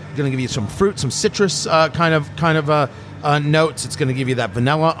you some fruit, some citrus kind of notes. It's going to give you that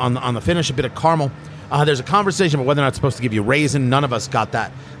vanilla on the finish, a bit of caramel. There's a conversation about whether or not it's supposed to give you raisin. None of us got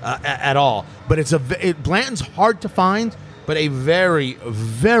that at all. But Blanton's hard to find, but a very,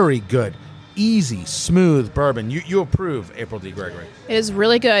 very good, easy, smooth bourbon. You approve, April D. Gregory. It is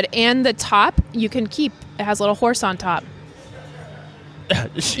really good. And the top, you can keep. It has a little horse on top.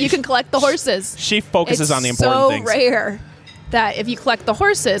 You can collect the horses. She focuses on the important so things. It's so rare that if you collect the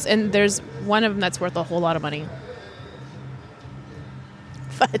horses, and there's one of them that's worth a whole lot of money.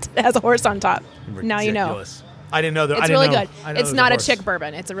 But it has a horse on top. Ridiculous. Now you know. I didn't know that. It's really good. It's not a chick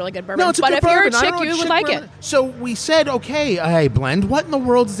bourbon. It's a really good bourbon. No, it's a but good if bourbon. you're a chick, you would like it. So we said, okay, hey, Blend, what in the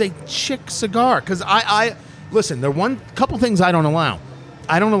world is a chick cigar? Because I listen, there are couple things I don't allow.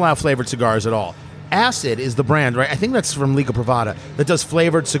 I don't allow flavored cigars at all. Acid is the brand, right? I think that's from Liga Privada that does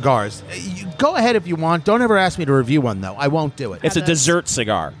flavored cigars. Go ahead if you want. Don't ever ask me to review one, though. I won't do it. It's a dessert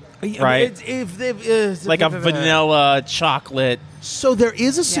cigar, right? Like a vanilla chocolate. So there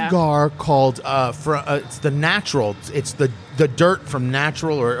is a cigar called it's the Natural. It's the dirt from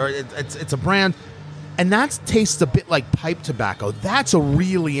Natural, or it's a brand, and that tastes a bit like pipe tobacco. That's a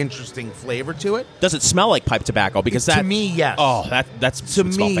really interesting flavor to it. Does it smell like pipe tobacco? Because to me, yes. Oh, that's to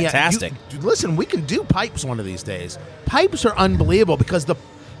me, smell fantastic. Listen, we can do pipes one of these days. Pipes are unbelievable because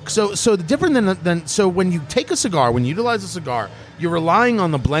so the different than so when you take a cigar, when you utilize a cigar, you're relying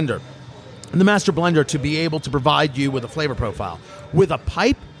on the blender, the master blender, to be able to provide you with a flavor profile. With a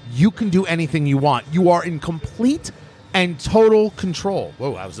pipe, you can do anything you want. You are in complete and total control.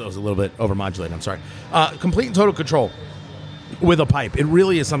 Whoa, I was a little bit overmodulated. I'm sorry. Complete and total control with a pipe. It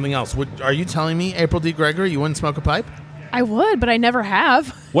really is something else. Are you telling me, April D. Gregory, you wouldn't smoke a pipe? I would, but I never have.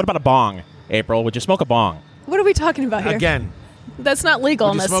 What about a bong, April? Would you smoke a bong? What are we talking about here? Again, That's not legal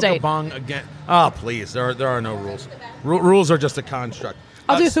would in you this smoke a state. bong again? Oh, please. There are no rules. Rules are just a construct.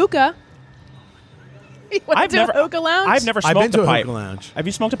 I'll do hookah. You want I've to do never a hookah lounge? I've never I've smoked been to a a pipe. hookah lounge. Have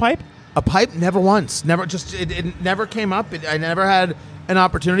you smoked a pipe? A pipe? Never once. Never. Just it never came up. I never had an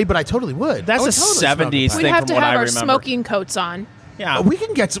opportunity, but I totally would. That's I would a totally smoke a 70s pipe. We'd thing have from to what have I our remember. smoking coats on. Yeah. We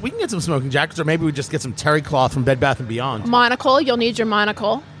can get some smoking jackets, or maybe we just get some terry cloth from Bed Bath and Beyond. Monocle. You'll need your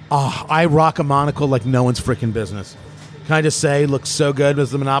monocle. Oh, I rock a monocle like no one's freaking business. Can I just say, looks so good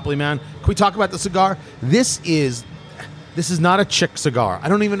as the Monopoly man? Can we talk about the cigar? This is not a chick cigar. I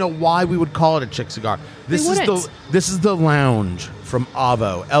don't even know why we would call it a chick cigar. This is the Lounge from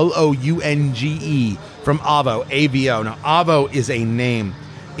Avo, Lounge from Avo, AVO. Now, Avo is a name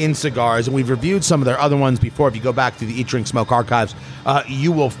in cigars, and we've reviewed some of their other ones before. If you go back to the Eat, Drink, Smoke archives,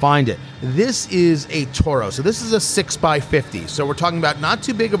 you will find it. This is a Toro, so this is a 6x50. So we're talking about not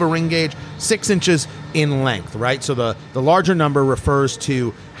too big of a ring gauge, 6 inches in length, right? So the larger number refers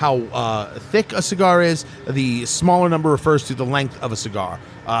to how thick a cigar is. The smaller number refers to the length of a cigar.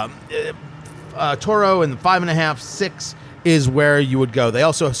 Toro and the 5.5, 6 is where you would go. They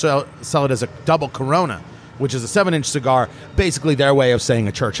also sell it as a double Corona, which is a 7-inch cigar, basically their way of saying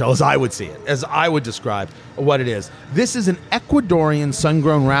a Churchill, as I would see it, as I would describe what it is. This is an Ecuadorian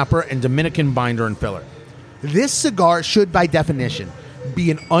sun-grown wrapper and Dominican binder and filler. This cigar should, by definition, be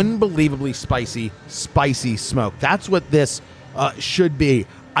an unbelievably spicy smoke. That's what this should be.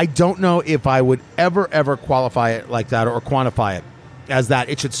 I don't know if I would ever qualify it like that or quantify it as that.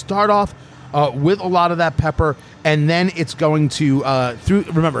 It should start off with a lot of that pepper, and then it's going to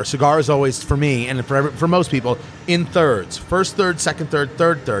remember, a cigar is always, for me and for most people, in thirds: first third, second third,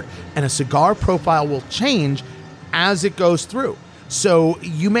 third, and a cigar profile will change as it goes through. So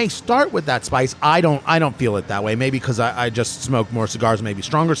you may start with that spice. I don't feel it that way. Maybe because I just smoke more cigars, maybe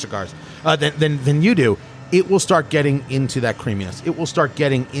stronger cigars than you do. It will start getting into that creaminess. It will start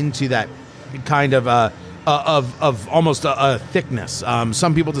getting into that kind of almost a thickness.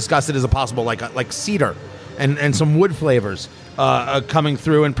 Some people discuss it as a possible like cedar and some wood flavors coming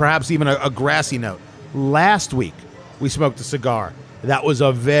through, and perhaps even a grassy note. Last week we smoked a cigar that was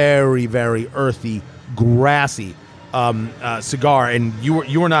a very, very earthy, grassy cigar, and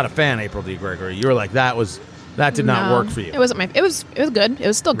you were not a fan, April D. Gregory. You were like, that did not work for you. It wasn't it was good. It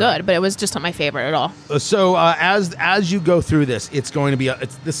was still good, but it was just not my favorite at all. So as you go through this, it's going to be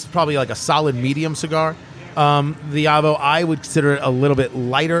this is probably like a solid medium cigar. The Avo, I would consider it a little bit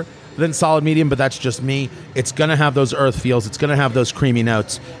lighter than solid medium, but that's just me. It's going to have those earth feels. It's going to have those creamy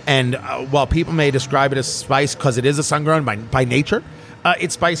notes. And while people may describe it as spice because it is a sun-grown by nature,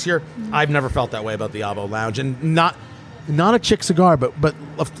 it's spicier. I've never felt that way about the Avo Lounge, and not a chick cigar, but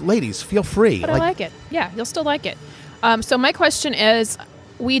ladies, feel free. But I like it. Yeah, you'll still like it. So my question is,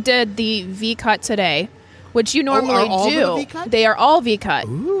 we did the V-cut today, which you normally are all do. of the V-cut? They are all V-cut.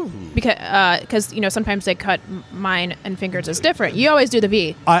 Ooh. Because sometimes they cut mine and fingers is different. You always do the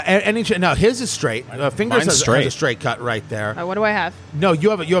V. No, his is straight. Fingers Mine's has straight. a straight cut right there. What do I have? No, you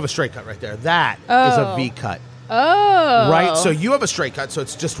have a straight cut right there. That is a Oh. V cut. Oh. Right, so you have a straight cut, so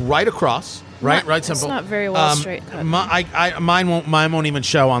it's just right across, right, right, simple. It's not very well straight cut. Mine won't even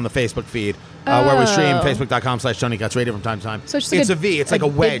show on the Facebook feed where we stream Oh. facebook.com/Tony Cuts Radio from time to time. So it's just like a V. It's like a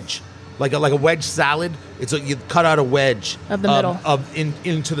big- wedge, like a wedge salad. You cut out a wedge Of the middle.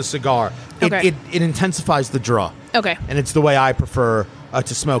 into the cigar. Okay. It intensifies the draw. Okay. And it's the way I prefer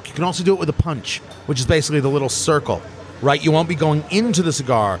to smoke. You can also do it with a punch, which is basically the little circle, right? You won't be going into the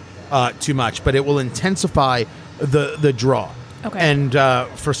cigar too much, but it will intensify the draw. Okay. And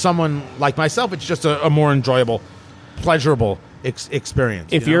for someone like myself, it's just a more enjoyable, pleasurable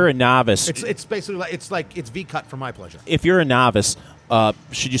experience. If you you're know? a novice, it's basically it's V cut for my pleasure. if you're a novice,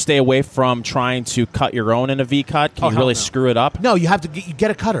 should you stay away from trying to cut your own in a V cut? Can you hell really no. screw it up? No, you have to you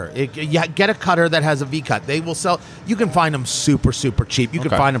get a cutter. You get a cutter that has a V cut. They will sell. You can find them super cheap. You can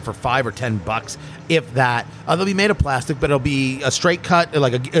Okay. find them for $5 or $10, if that. They'll be made of plastic, but it'll be a straight cut,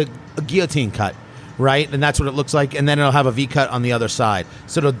 like a guillotine cut, right? And that's what it looks like. And then it'll have a V cut on the other side,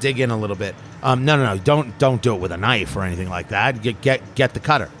 so it'll dig in a little bit. No. Don't do it with a knife or anything like that. Get the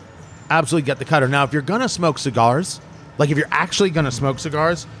cutter. Absolutely get the cutter. Now, if you're gonna smoke cigars, like if you're actually gonna smoke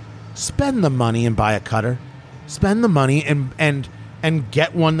cigars, spend the money and buy a cutter. Spend the money and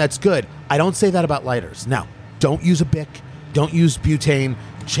get one that's good. I don't say that about lighters. Now, don't use a Bic. Don't use butane.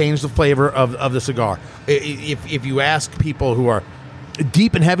 Change the flavor of the cigar. If you ask people who are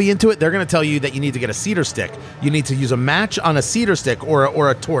deep and heavy into it, they're going to tell you that you need to get a cedar stick. You need to use a match on a cedar stick or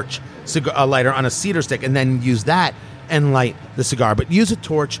a torch cigar lighter on a cedar stick, and then use that and light the cigar. But use a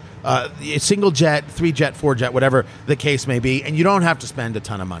torch, a single jet, 3-jet, 4-jet, whatever the case may be, and you don't have to spend a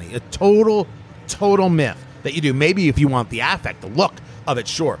ton of money. A total myth that you do. Maybe if you want the affect, the look of it,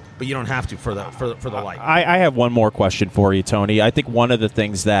 sure, but you don't have to for the light. I have one more question for you, Tony. I think one of the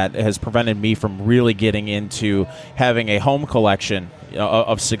things that has prevented me from really getting into having a home collection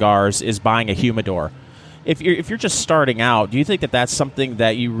of cigars is buying a humidor. If you're just starting out, do you think that that's something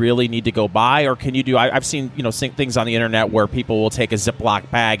that you really need to go buy, or can you do? I've seen things on the internet where people will take a Ziploc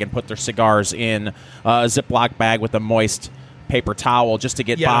bag and put their cigars in a Ziploc bag with a moist paper towel just to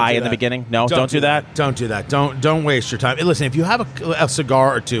get by in the beginning. No, don't do that. Don't do that. Don't waste your time. Listen, if you have a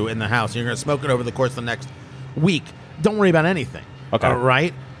cigar or two in the house and you're going to smoke it over the course of the next week, don't worry about anything. Okay,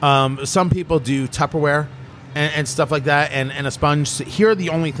 right? Some people do Tupperware and stuff like that, and a sponge. Here are the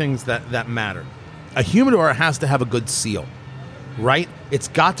only things that matter. A humidor has to have a good seal, right? It's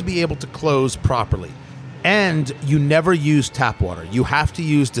got to be able to close properly. And you never use tap water. You have to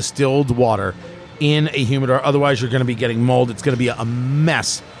use distilled water in a humidor. Otherwise, you're going to be getting mold. It's going to be a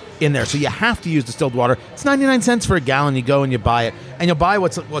mess in there. So you have to use distilled water. It's 99 cents for a gallon. You go and you buy it. And you'll buy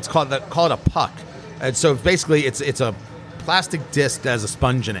what's called a puck. And so basically, it's a plastic disc that has a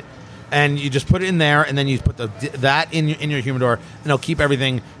sponge in it. And you just put it in there, and then you put that in your humidor, and it'll keep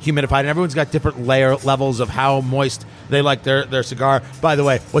everything humidified. And everyone's got different levels of how moist they like their cigar. By the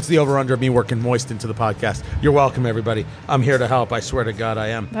way, what's the over-under of me working moist into the podcast? You're welcome, everybody. I'm here to help. I swear to God, I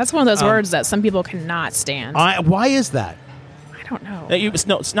am. That's one of those words that some people cannot stand. Why is that? I don't know.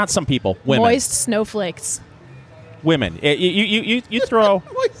 It's not some people. Women. Moist snowflakes. Women. You throw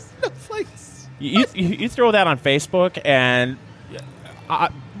Moist snowflakes. you throw that on Facebook, and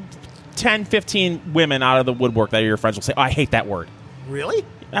 10, 15 women out of the woodwork that are your friends will say, "Oh, I hate that word." Really?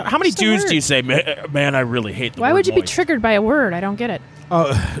 How many dudes do you say, "Man, I really hate the word"? Why would you be moist"? triggered by a word? I don't get it.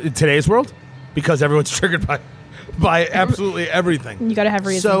 In today's world? Because everyone's triggered by absolutely everything. You got to have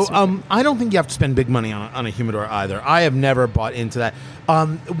reasons. So I don't think you have to spend big money on a humidor either. I have never bought into that.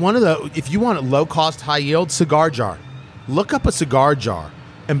 If you want a low cost, high yield cigar jar, look up a cigar jar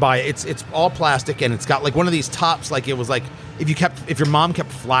and buy it. It's all plastic, and it's got like one of these tops, like it was like if your mom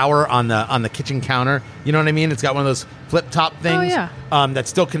kept flour on the kitchen counter, you know what I mean? It's got one of those flip top things. Oh, yeah. That's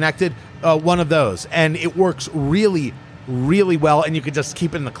still connected. One of those, and it works really, really well. And you could just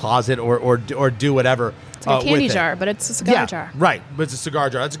keep it in the closet or do whatever. It's like a candy with jar, it. but it's a cigar jar. Right. But it's a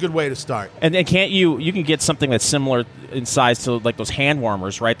cigar jar. That's a good way to start. And can't you can get something that's similar in size to like those hand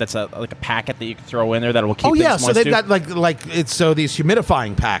warmers, right? That's like a packet that you can throw in there that will keep. Oh yeah, things so moist they've too? got these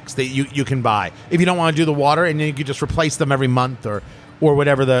humidifying packs that you can buy if you don't want to do the water, and then you can just replace them every month or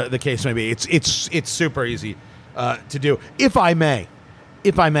whatever the case may be. It's super easy to do. If I may,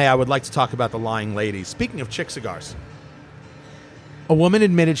 I would like to talk about the lying ladies. Speaking of chick cigars, a woman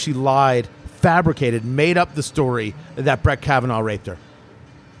admitted she lied, fabricated, made up the story that Brett Kavanaugh raped her.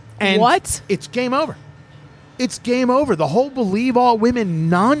 And what? It's game over. It's game over. The whole believe all women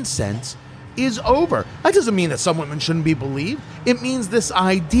nonsense is over. That doesn't mean that some women shouldn't be believed. It means this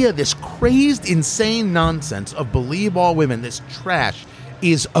idea, this crazed, insane nonsense of believe all women, this trash,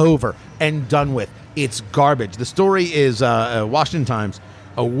 is over and done with. It's garbage. The story is Washington Times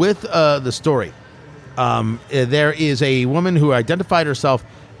with the story. There is a woman who identified herself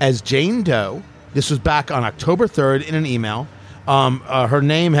as Jane Doe. This was back on October 3rd in an email. Her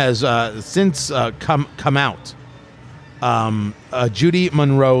name has since come out. Judy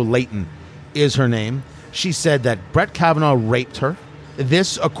Monroe Layton is her name. She said that Brett Kavanaugh raped her.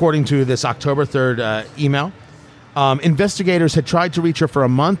 This, according to this October 3rd email. Investigators had tried to reach her for a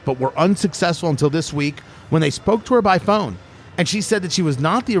month, but were unsuccessful until this week when they spoke to her by phone. And she said that she was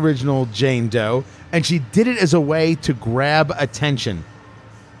not the original Jane Doe, and she did it as a way to grab attention.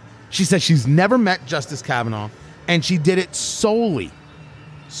 She said she's never met Justice Kavanaugh, and she did it solely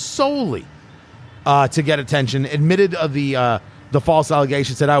to get attention. Admitted of the false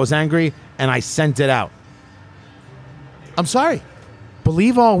allegation, said, "I was angry and I sent it out." I'm sorry.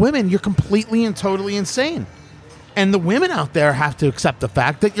 Believe all women, you're completely and totally insane. And the women out there have to accept the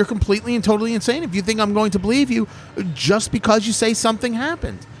fact that you're completely and totally insane if you think I'm going to believe you just because you say something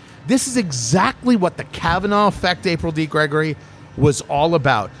happened. This is exactly what the Kavanaugh effect, April D. Gregory, was all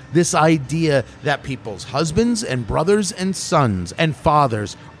about. This idea that people's husbands and brothers and sons and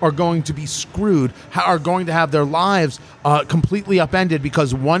fathers are going to be screwed, are going to have their lives completely upended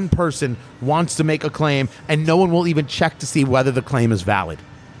because one person wants to make a claim and no one will even check to see whether the claim is valid.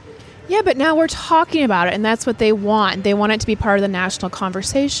 Yeah, but now we're talking about it, and that's what they want. They want it to be part of the national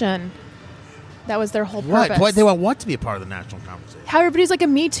conversation. That was their whole purpose. What? They want what to be a part of the national conversation? How everybody's like a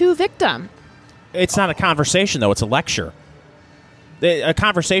Me Too victim. It's not a conversation, though. It's a lecture. A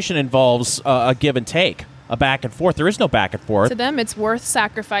conversation involves a give and take, a back and forth. There is no back and forth. To them, it's worth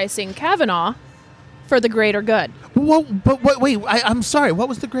sacrificing Kavanaugh for the greater good. Well, but wait, I'm sorry. What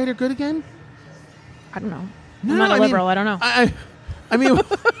was the greater good again? I don't know. No, I'm not I a mean, liberal. I don't know. I mean,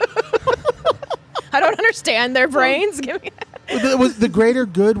 I don't understand their brains. Give me. the greater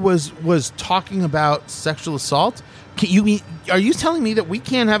good was talking about sexual assault. Are you telling me that we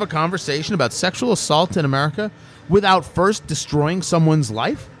can't have a conversation about sexual assault in America without first destroying someone's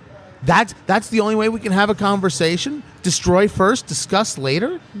life? That's the only way we can have a conversation? Destroy first, discuss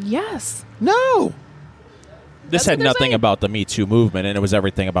later? Yes. No. This That's what had they're nothing saying. about the Me Too movement, and it was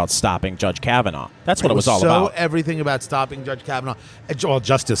everything about stopping Judge Kavanaugh. That's what it was all about. Everything about stopping Judge Kavanaugh. Well,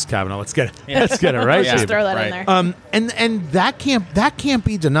 Justice Kavanaugh. Let's get it right. Just Steve. throw that Right. in there. And that can't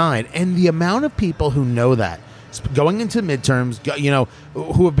be denied. And the amount of people who know that going into midterms,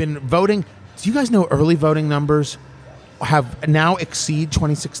 who have been voting. Do you guys know early voting numbers have now exceed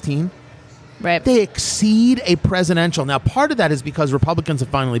 2016? Right. They exceed a presidential. Now, part of that is because Republicans have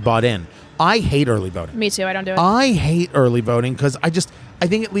finally bought in. I hate early voting. Me too. I don't do it. I hate early voting because I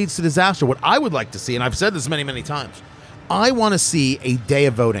think it leads to disaster. What I would like to see, and I've said this many, many times, I want to see a day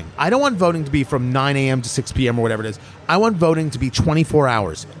of voting. I don't want voting to be from 9 a.m. to 6 p.m. or whatever it is. I want voting to be 24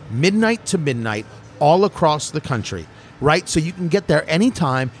 hours, midnight to midnight, all across the country, right? So you can get there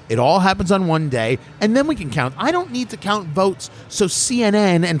anytime. It all happens on one day, and then we can count. I don't need to count votes so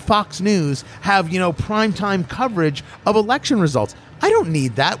CNN and Fox News have, primetime coverage of election results. I don't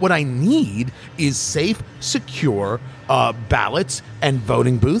need that. What I need is safe, secure ballots and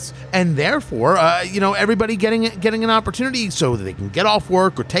voting booths, and therefore, everybody getting an opportunity so that they can get off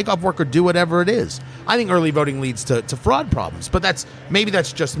work or take off work or do whatever it is. I think early voting leads to fraud problems, but that's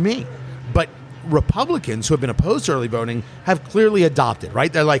just me. But Republicans who have been opposed to early voting have clearly adopted,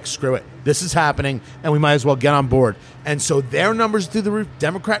 right? They're like, screw it. This is happening, and we might as well get on board. And so their numbers through the roof.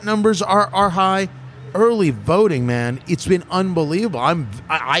 Democrat numbers are high. Early voting, man, it's been unbelievable. And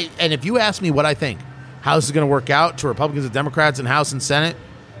if you ask me what I think, how this is going to work out to Republicans and Democrats in House and Senate,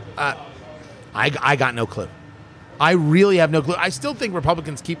 I got no clue. I really have no clue. I still think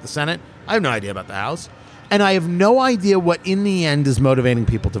Republicans keep the Senate. I have no idea about the House. And I have no idea what, in the end, is motivating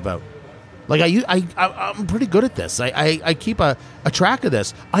people to vote. Like, I'm pretty good at this. I keep a track of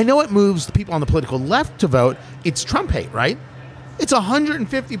this. I know it moves the people on the political left to vote. It's Trump hate, right? It's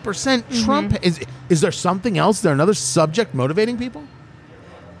 150% Trump. Is there something else? Is there another subject motivating people?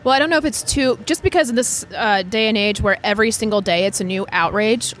 Well, I don't know if it's just because in this day and age where every single day it's a new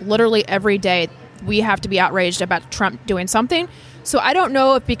outrage, literally every day we have to be outraged about Trump doing something. So I don't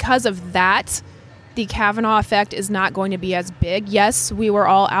know if because of that, the Kavanaugh effect is not going to be as big. Yes, we were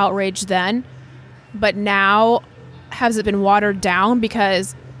all outraged then, but now has it been watered down?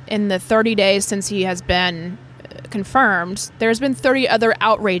 Because in the 30 days since he has been confirmed, there's been 30 other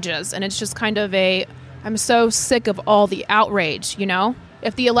outrages, and it's just kind of I'm so sick of all the outrage,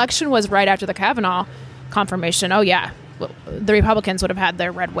 If the election was right after the Kavanaugh confirmation, oh yeah, the Republicans would have had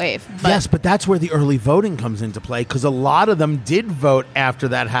their red wave. But yes, but that's where the early voting comes into play, because a lot of them did vote after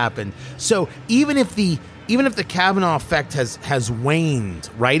that happened. So even if the Kavanaugh effect has waned,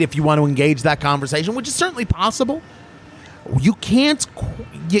 right? If you want to engage that conversation, which is certainly possible, you can't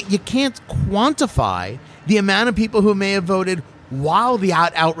quantify the amount of people who may have voted while the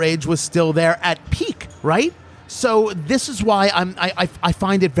outrage was still there at peak, right? So this is why I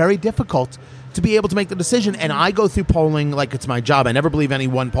find it very difficult to be able to make the decision. And I go through polling like it's my job. I never believe any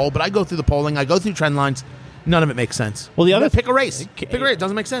one poll, but I go through the polling. I go through trend lines. None of it makes sense. Well, the other pick a race. Pick a race. It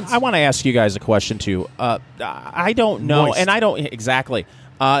doesn't make sense. I want to ask you guys a question too. I don't know, Moist. and I don't exactly,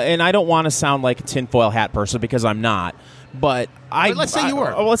 and I don't want to sound like a tinfoil hat person because I'm not. But let's say you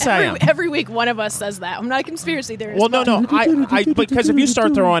were. Let's say I am. every week one of us says that. I'm not a conspiracy theorist. Well, no. Because if you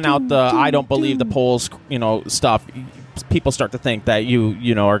start throwing out the I don't believe the polls, stuff, people start to think that you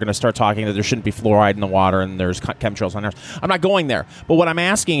are going to start talking that there shouldn't be fluoride in the water and there's chemtrails on there. I'm not going there. But what I'm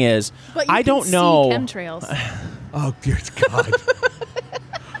asking is, But you I can don't see know. chemtrails. Oh, good God.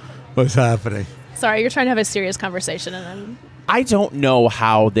 What's happening? Sorry, you're trying to have a serious conversation, and I don't know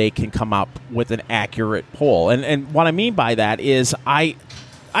how they can come up with an accurate poll. And what I mean by that is I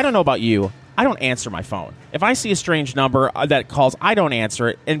don't know about you. I don't answer my phone. If I see a strange number that calls, I don't answer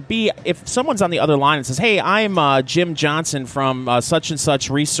it. And B, if someone's on the other line and says, hey, I'm Jim Johnson from such and such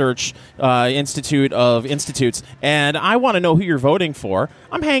research institute of institutes, and I want to know who you're voting for,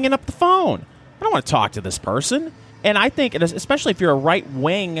 I'm hanging up the phone. I don't want to talk to this person. And I think, especially if you're a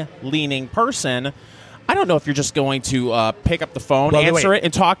right-wing leaning person, I don't know if you're just going to pick up the phone, answer it,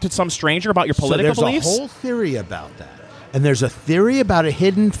 and talk to some stranger about your political beliefs. There's a whole theory about that. And there's a theory about a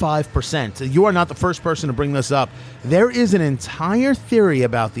hidden 5%. You are not the first person to bring this up. There is an entire theory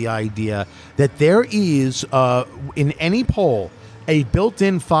about the idea that there is, in any poll, a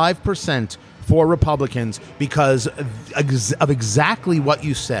built-in 5% for Republicans because of exactly what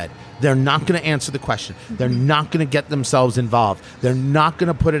you said. They're not going to answer the question. They're not going to get themselves involved. They're not going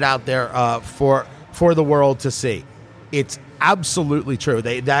to put it out there for the world to see. It's absolutely true.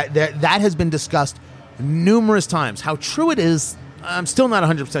 That has been discussed numerous times. How true it is, I'm still not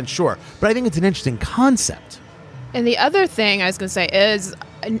 100% sure, but I think it's an interesting concept. And the other thing I was going to say is,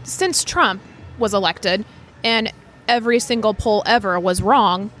 since Trump was elected and every single poll ever was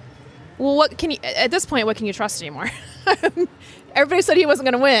wrong, well, at this point, what can you trust anymore? Everybody said he wasn't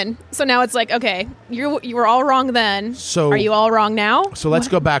going to win. So now it's like, okay, you were all wrong then. So are you all wrong now? So let's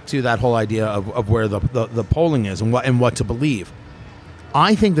go back to that whole idea of where the polling is and what to believe.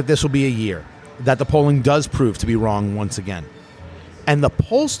 I think that this will be a year that the polling does prove to be wrong once again. And the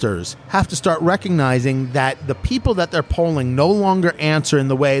pollsters have to start recognizing that the people that they're polling no longer answer in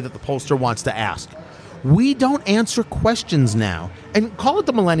the way that the pollster wants to ask. We don't answer questions now. And call it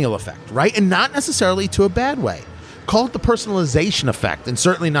the millennial effect, right? And not necessarily to a bad way. Call it the personalization effect, and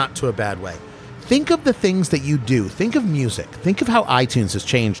certainly not to a bad way. Think of the things that you do. Think of music. Think of how iTunes has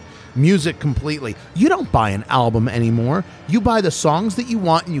changed music completely. You don't buy an album anymore. You buy the songs that you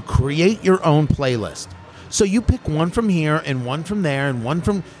want, and you create your own playlist. So you pick one from here and one from there and one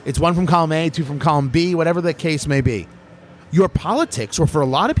from column A, two from column B, whatever the case may be. Your politics, or for a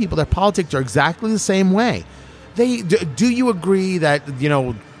lot of people, their politics are exactly the same way. Do you agree that,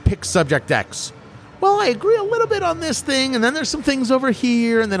 pick subject X? Well, I agree a little bit on this thing, and then there's some things over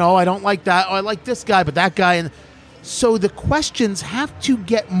here, and then, I don't like that. Oh, I like this guy, but that guy. And so the questions have to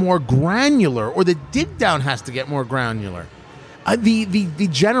get more granular, or the dig down has to get more granular. The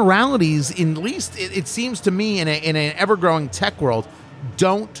generalities, at least it seems to me, in an ever-growing tech world,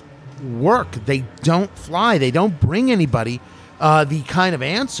 don't work. They don't fly. They don't bring anybody the kind of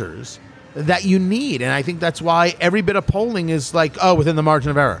answers that you need. And I think that's why every bit of polling is like, within the margin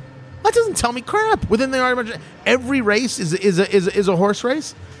of error. That doesn't tell me crap. Within the margin, every race is a horse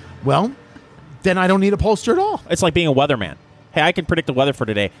race. Well, then I don't need a pollster at all. It's like being a weatherman. Hey, I can predict the weather for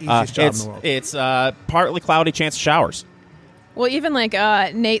today. Easiest job in the world. It's partly cloudy, chance of showers. Well, even like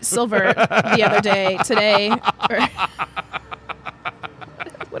Nate Silver the other day, today.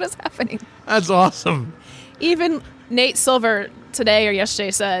 What is happening? That's awesome. Even Nate Silver today or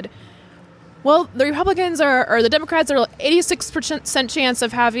yesterday said, well, the Republicans or the Democrats are 86% chance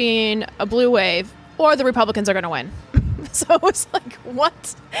of having a blue wave, or the Republicans are going to win. So it's like,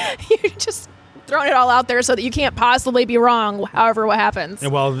 what? You're just throwing it all out there so that you can't possibly be wrong, however what happens.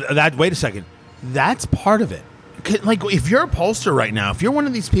 Well, wait a second. That's part of it. Like, if you're a pollster right now, if you're one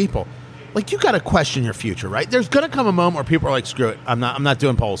of these people, like, you got to question your future, right? There's going to come a moment where people are like, screw it, I'm not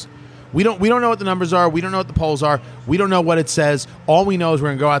doing polls. We don't know what the numbers are. We don't know what the polls are. We don't know what it says. All we know is we're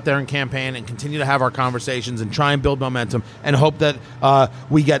going to go out there and campaign and continue to have our conversations and try and build momentum and hope that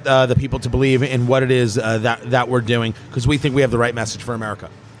we get the people to believe in what it is that we're doing, because we think we have the right message for America.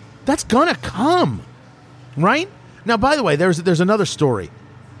 That's going to come, right? Now, by the way, there's another story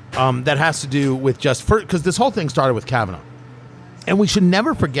that has to do with because this whole thing started with Kavanaugh. And we should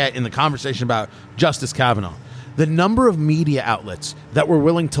never forget, in the conversation about Justice Kavanaugh, the number of media outlets that were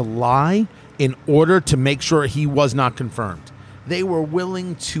willing to lie in order to make sure he was not confirmed. They were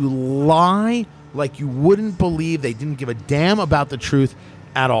willing to lie like you wouldn't believe. They didn't give a damn about the truth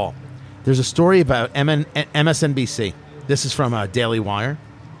at all. There's a story about MSNBC. This is from Daily Wire.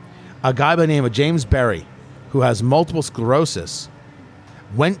 A guy by the name of James Berry, who has multiple sclerosis,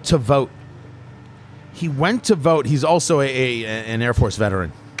 went to vote. He went to vote. He's also an Air Force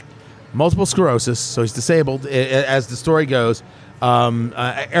veteran. Multiple sclerosis, so he's disabled, as the story goes.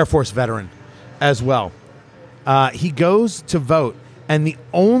 Air Force veteran as well. He goes to vote, and the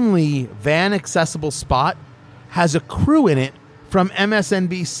only van-accessible spot has a crew in it from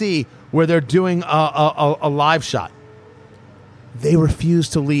MSNBC where they're doing a live shot. They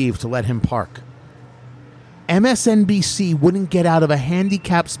refused to leave to let him park. MSNBC wouldn't get out of a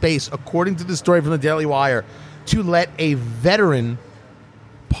handicapped space, according to the story from the Daily Wire, to let a veteran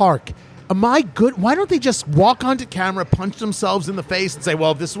park. Am I good? Why don't they just walk onto camera, punch themselves in the face, and say,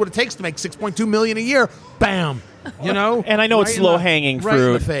 well, this is what it takes to make $6.2 million a year. Bam. And I know it's low-hanging fruit. Right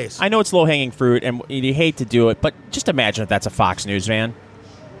in the face. I know it's low-hanging fruit, and you hate to do it, but just imagine if that's a Fox News van.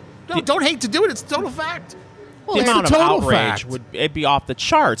 No, don't hate to do it. It's a total fact. Well, the amount of outrage would be off the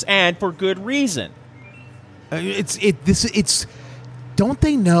charts, and for good reason. Don't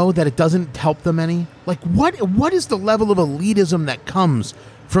they know that it doesn't help them any? Like, what is the level of elitism that comes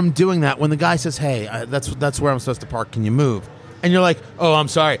from doing that when the guy says, hey, that's where I'm supposed to park, can you move? And you're like, oh, I'm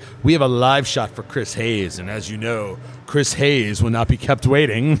sorry, we have a live shot for Chris Hayes, and as you know, Chris Hayes will not be kept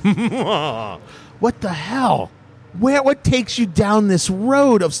waiting. What the hell? What takes you down this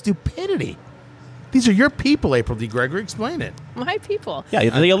road of stupidity? These are your people, April D. Gregory. Explain it. My people. Yeah,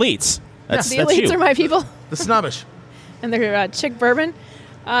 the elites. That's, The that's elites you. are my people. The snobbish. And they're chick bourbon.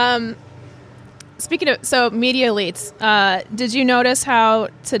 Speaking of, so media elites, did you notice how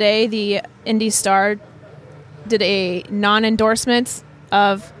today the Indy Star did a non-endorsement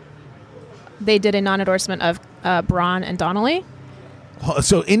of Braun and Donnelly?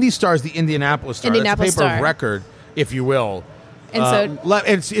 So Indy Star is the Indianapolis Star. Indianapolis That's a paper of Star. record, if you will. And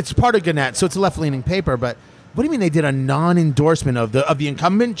It's part of Gannett, so it's a left-leaning paper. But what do you mean they did a non-endorsement of the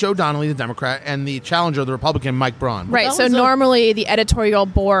incumbent Joe Donnelly, the Democrat, and the challenger, the Republican, Mike Braun? What right. the So hell is that? normally the editorial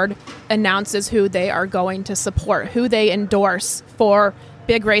board announces who they are going to support, who they endorse for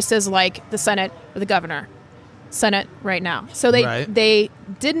big races like the Senate or the governor. Senate right now. So they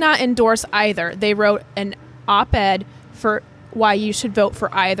did not endorse either. They wrote an op-ed for why you should vote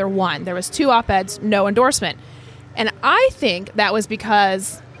for either one. There was 2 op-eds, no endorsement. And I think that was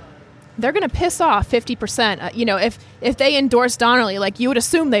because they're going to piss off 50%. If they endorse Donnelly, like you would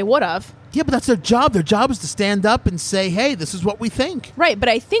assume they would have. Yeah, but that's their job. Their job is to stand up and say, hey, this is what we think. Right, but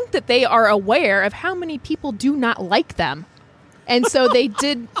I think that they are aware of how many people do not like them. And so they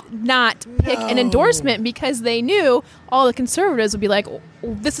did not pick an endorsement because they knew all the conservatives would be like,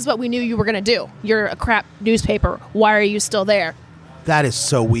 this is what we knew you were going to do. You're a crap newspaper. Why are you still there? That is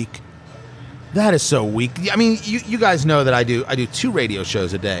so weak. That is so weak. I mean, you guys know that I do 2 radio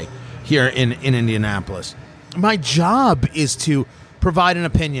shows a day here in Indianapolis. My job is to provide an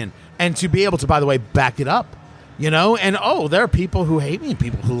opinion and to be able to, by the way, back it up. And there are people who hate me and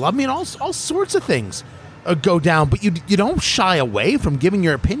people who love me and all sorts of things go down. But you don't shy away from giving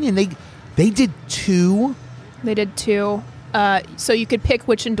your opinion. They did 2. They did 2. So you could pick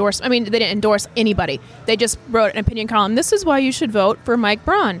which endorsement. I mean, they didn't endorse anybody. They just wrote an opinion column. This is why you should vote for Mike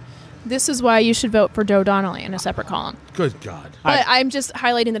Braun. This is why you should vote for Joe Donnelly in a separate column. Good God. But I'm just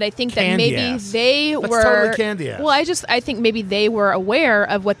highlighting that I think that Candy maybe ass. they That's were totally candy ass. Well, I think maybe they were aware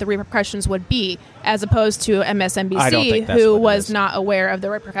of what the repercussions would be, as opposed to I don't MSNBC, think that's who what it was is. not aware of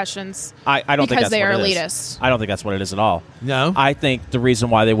the repercussions. I don't think because that's they what are it is. elitist. I don't think that's what it is at all. No? I think the reason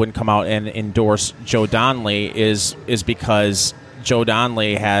why they wouldn't come out and endorse Joe Donnelly is because Joe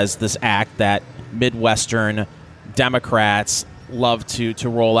Donnelly has this act that Midwestern Democrats love to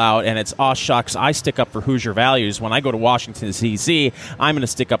roll out, and it's, oh shucks, I stick up for Hoosier values. When I go to Washington, D.C., I'm going to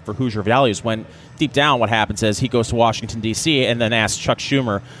stick up for Hoosier values. When deep down what happens is he goes to Washington, D.C., and then asks Chuck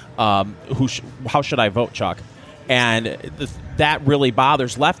Schumer, how should I vote, Chuck? And that really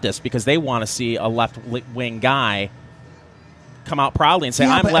bothers leftists because they want to see a left-wing guy come out proudly and say,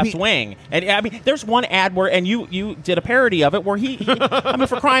 Yeah, I'm but, left wing. And I mean, there's one ad where, and you did a parody of it where he I mean,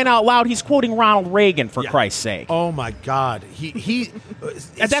 for crying out loud, he's quoting Ronald Reagan, for Christ's sake. Oh my God. He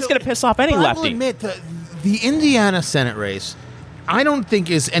And that's going to piss off any but I lefty. will admit, the Indiana Senate race, I don't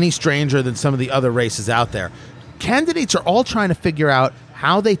think is any stranger than some of the other races out there. Candidates are all trying to figure out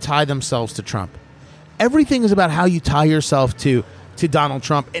how they tie themselves to Trump. Everything is about how you tie yourself to Donald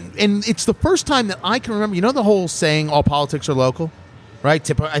Trump. And it's the first time that I can remember, the whole saying, all politics are local, right?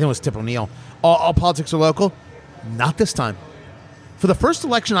 I think it was Tip O'Neill. All politics are local. Not this time. For the first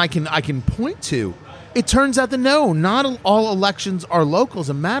election I can point to, it turns out that no, not all elections are local. As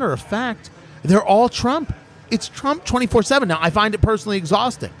a matter of fact, they're all Trump. It's Trump 24/7. Now, I find it personally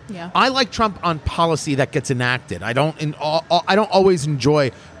exhausting. Yeah. I like Trump on policy that gets enacted. I don't always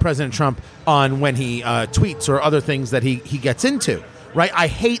enjoy President Trump on when he tweets or other things that he gets into. Right? I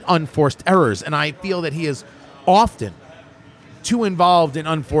hate unforced errors, and I feel that he is often too involved in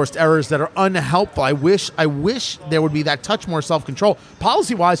unforced errors that are unhelpful. I wish there would be that touch more self-control.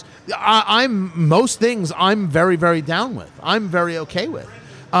 Policy-wise, I'm most things I'm very, very down with. I'm very okay with.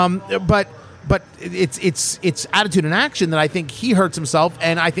 But it's attitude and action that I think he hurts himself,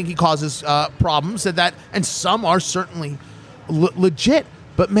 and I think he causes problems and some are certainly legit.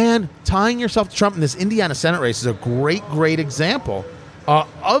 But man, tying yourself to Trump in this Indiana Senate race is a great example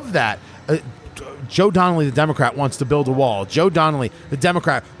of that. Joe Donnelly, the Democrat, wants to build a wall. Joe Donnelly, the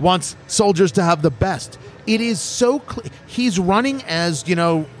Democrat, wants soldiers to have the best. It is so clear. He's running as,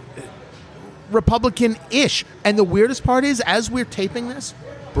 Republican-ish. And the weirdest part is, as we're taping this,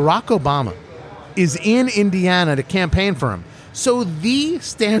 Barack Obama is in Indiana to campaign for him. So the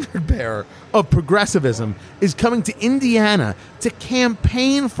standard bearer of progressivism is coming to Indiana to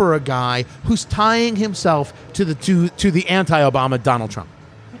campaign for a guy who's tying himself to the anti-Obama Donald Trump.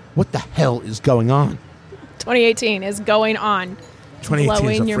 What the hell is going on? 2018 is going on. 2018 is a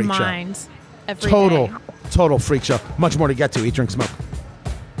blowing your freak show. minds every day. Total freak show. Much more to get to. Eat, drink, smoke.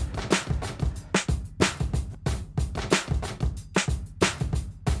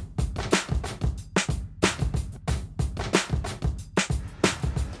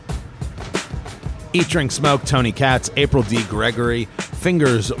 Eat, Drink, Smoke, Tony Katz, April D. Gregory,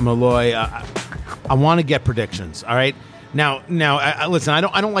 Fingers Malloy. I want to get predictions. All right. Now, listen.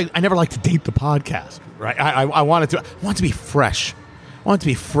 I never like to date the podcast. Right. I want it to be fresh. I want it to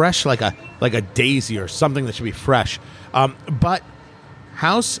be fresh, like a daisy or something that should be fresh. But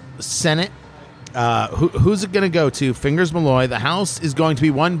House, Senate. Who's it going to go to? Fingers Malloy. The House is going to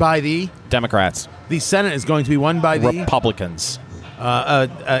be won by the Democrats. The Senate is going to be won by the Republicans.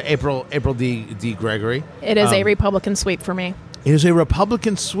 April D. Gregory. It is a Republican sweep for me. It is a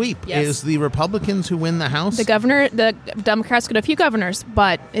Republican sweep. Yes. It is the Republicans who win the House. The Democrats get a few governors,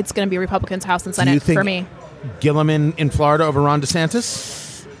 but it's going to be Republicans, House and Senate for me. Gillum in Florida over Ron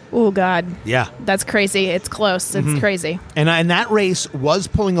DeSantis? Oh, God. Yeah. That's crazy. It's close. It's crazy. And that race was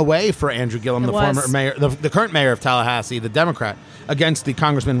pulling away for Andrew Gillum, Former mayor, the current mayor of Tallahassee, the Democrat, against the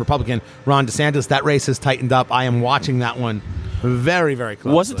Congressman Republican Ron DeSantis. That race has tightened up. I am watching that one very, very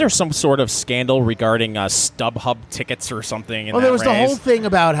closely. Wasn't there some sort of scandal regarding StubHub tickets or something? There was the whole thing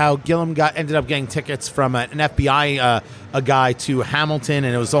about how Gillum ended up getting tickets from an FBI a guy to Hamilton,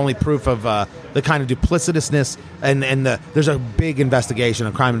 and it was only proof of the kind of duplicitousness. And there's a big investigation,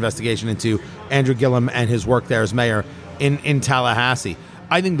 a crime investigation into Andrew Gillum and his work there as mayor in Tallahassee.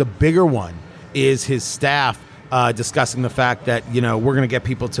 I think the bigger one is his staff discussing the fact that we're going to get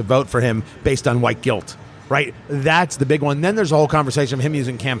people to vote for him based on white guilt. Right, that's the big one. Then there's a whole conversation of him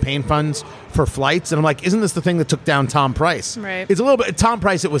using campaign funds for flights, and I'm like, isn't this the thing that took down Tom Price? Right. It's a little bit Tom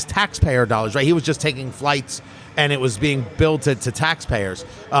Price. It was taxpayer dollars, right? He was just taking flights, and it was being billed to taxpayers.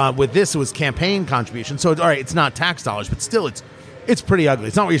 With this, it was campaign contribution. So, all right, it's not tax dollars, but still, it's pretty ugly.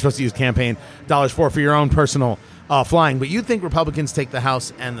 It's not what you're supposed to use campaign dollars for your own personal flying. But you think Republicans take the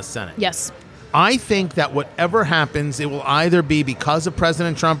House and the Senate? Yes. I think that whatever happens, it will either be because of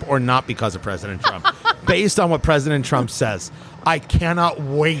President Trump or not because of President Trump, based on what President Trump says. I cannot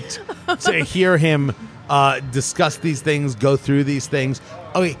wait to hear him discuss these things, go through these things.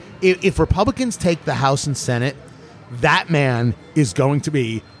 Okay, if Republicans take the House and Senate, that man is going to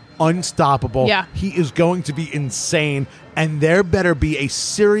be unstoppable. Yeah. He is going to be insane, and there better be a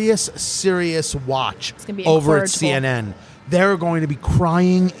serious watch over at CNN. They're going to be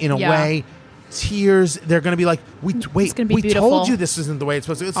crying in a way. Tears. They're going to be like, we told you this isn't the way it's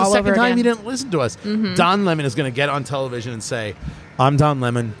supposed to. It's the second time you didn't listen to us. Mm-hmm. Don Lemon is going to get on television and say, I'm Don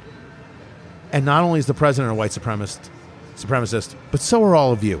Lemon, and not only is the president a white supremacist, but so are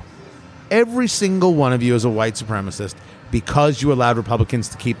all of you. Every single one of you is a white supremacist because you allowed Republicans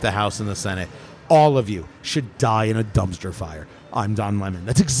to keep the House and the Senate. All of you should die in a dumpster fire. I'm Don Lemon.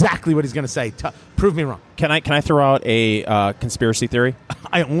 That's exactly what he's going to say. Prove me wrong. Can I throw out a conspiracy theory?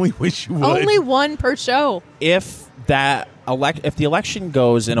 I only wish you would. Only one per show. If the election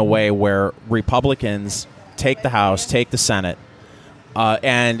goes in a way where Republicans take the House, take the Senate,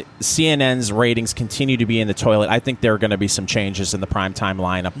 and CNN's ratings continue to be in the toilet, I think there are going to be some changes in the primetime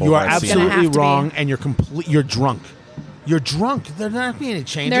lineup. You are absolutely wrong, and you're drunk. You're drunk. They're not going to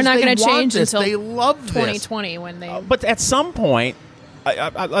change. They're not going to change until they love 2020 when they. But at some point,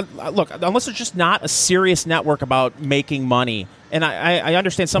 look, unless it's just not a serious network about making money, and I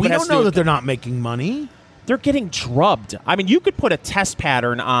understand somebody. We don't know that they're not making money. They're getting drubbed. I mean, you could put a test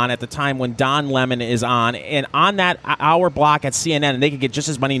pattern on at the time when Don Lemon is on, and on that hour block at CNN, and they could get just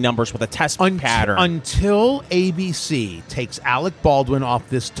as many numbers with a test pattern. Until ABC takes Alec Baldwin off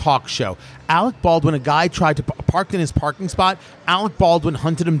this talk show. Alec Baldwin, a guy tried to park in his parking spot. Alec Baldwin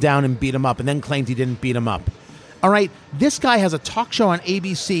hunted him down and beat him up, and then claimed he didn't beat him up. All right, this guy has a talk show on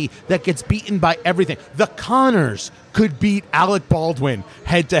ABC that gets beaten by everything. The Connors could beat Alec Baldwin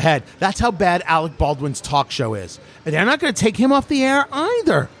head-to-head. That's how bad Alec Baldwin's talk show is. And they're not going to take him off the air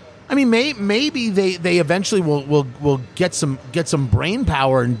either. I mean, maybe they eventually will get some brain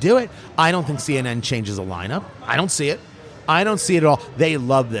power and do it. I don't think CNN changes a lineup. I don't see it. I don't see it at all. They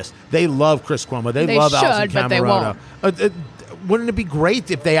love this. They love Chris Cuomo. They love Alison Camerota. But they won't. Wouldn't it be great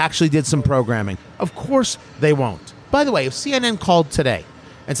if they actually did some programming? Of course they won't. By the way, if CNN called today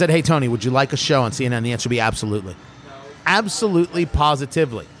and said, hey, Tony, would you like a show on CNN? The answer would be absolutely. Absolutely,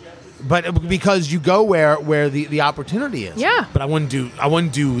 positively. But because you go where the opportunity is. Yeah. But I wouldn't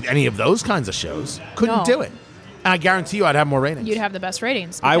do any of those kinds of shows. Couldn't do it. And I guarantee you I'd have more ratings. You'd have the best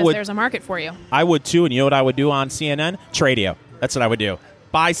ratings because there's a market for you. I would too, and you know what I would do on CNN? Tradio. That's what I would do.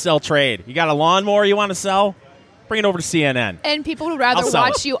 Buy, sell, trade. You got a lawnmower you want to sell? Bring it over to CNN. And people would rather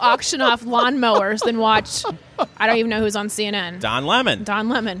watch you auction off lawnmowers than watch, I don't even know who's on CNN. Don Lemon.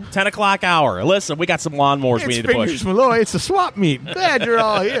 10 o'clock hour. Listen, we got some lawnmowers we need to push. It's Malloy. It's a swap meet. Glad you're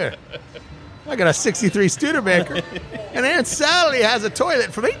all here. I got a 63 Studebaker. And Aunt Sally has a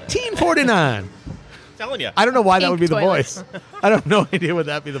toilet from 1849. telling you. I don't know why that Pink would be the toilets. voice. I have no idea what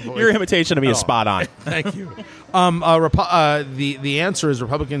that'd be the voice. Your imitation of me is spot on. Thank you. The answer is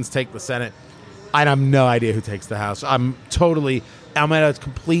Republicans take the Senate. I have no idea who takes the House. I'm at a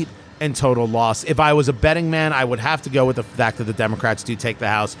complete and total loss. If I was a betting man, I would have to go with the fact that the Democrats do take the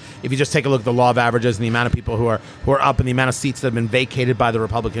House. If you just take a look at the law of averages and the amount of people who are up and the amount of seats that have been vacated by the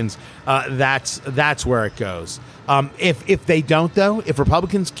Republicans, that's where it goes. If they don't, though, if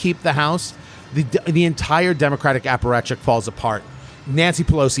Republicans keep the House, the entire Democratic apparatchik falls apart. Nancy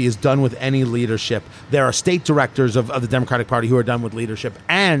Pelosi is done with any leadership. There are state directors of the Democratic Party who are done with leadership.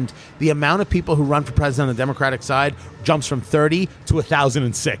 And the amount of people who run for president on the Democratic side jumps from 30 to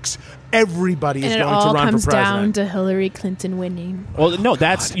 1,006. Everybody is going to run for president. And it all comes down to Hillary Clinton winning. Well, no,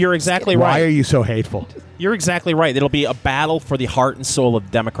 you're exactly right. Why are you so hateful? You're exactly right. It'll be a battle for the heart and soul of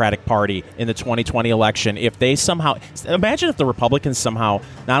the Democratic Party in the 2020 election. If they somehow imagine if the Republicans somehow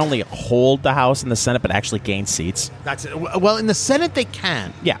not only hold the House and the Senate, but actually gain seats. That's it. Well, in the Senate they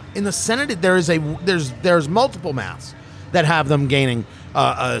can. Yeah. In the Senate there's multiple maths that have them gaining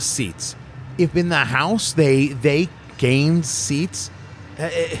seats. If in the House they gain seats,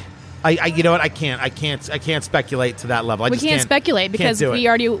 you know what? I can't speculate to that level. We can't speculate because we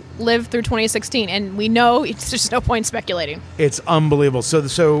already lived through 2016, and we know there's no point in speculating. It's unbelievable. So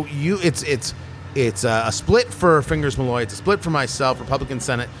it's a split for Fingers Malloy. It's a split for myself. Republican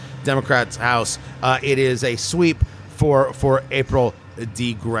Senate, Democrats House. It is a sweep for April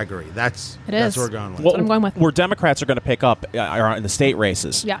D. Gregory. That's what we're going with. That's what I'm going with. Where Democrats are going to pick up are in the state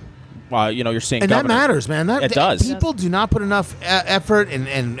races. Yeah. You're seeing, and governor. that matters, man. It does. People do not put enough effort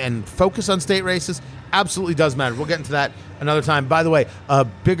and focus on state races. Absolutely does matter. We'll get into that another time. By the way, a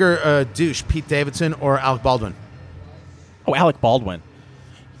bigger douche, Pete Davidson or Alec Baldwin? Oh, Alec Baldwin.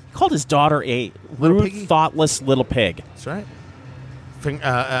 He called his daughter a rude, thoughtless little pig. That's right.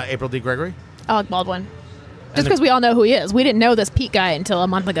 April D. Gregory? Alec Baldwin. Just because we all know who he is. We didn't know this Pete guy until a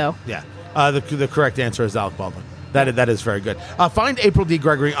month ago. Yeah. The correct answer is Alec Baldwin. That is very good. Find April D.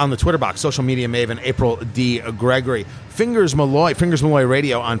 Gregory on the Twitter box, social media maven April D. Gregory. Fingers Malloy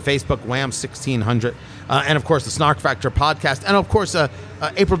Radio on Facebook, Wham 1600. And of course, the Snark Factor podcast. And of course,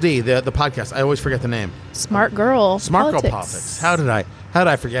 April D., the podcast. I always forget the name. Smart Girl Smart Girl Politics. How did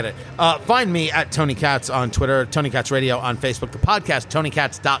I forget it? Find me at Tony Katz on Twitter, Tony Katz Radio on Facebook, the podcast,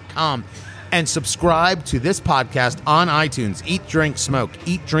 TonyKatz.com. And subscribe to this podcast on iTunes. Eat, Drink, Smoke.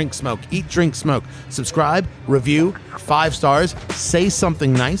 Eat, Drink, Smoke. Eat, Drink, Smoke. Subscribe, review, 5 stars, say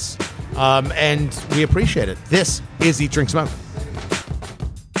something nice, and we appreciate it. This is Eat, Drink, Smoke.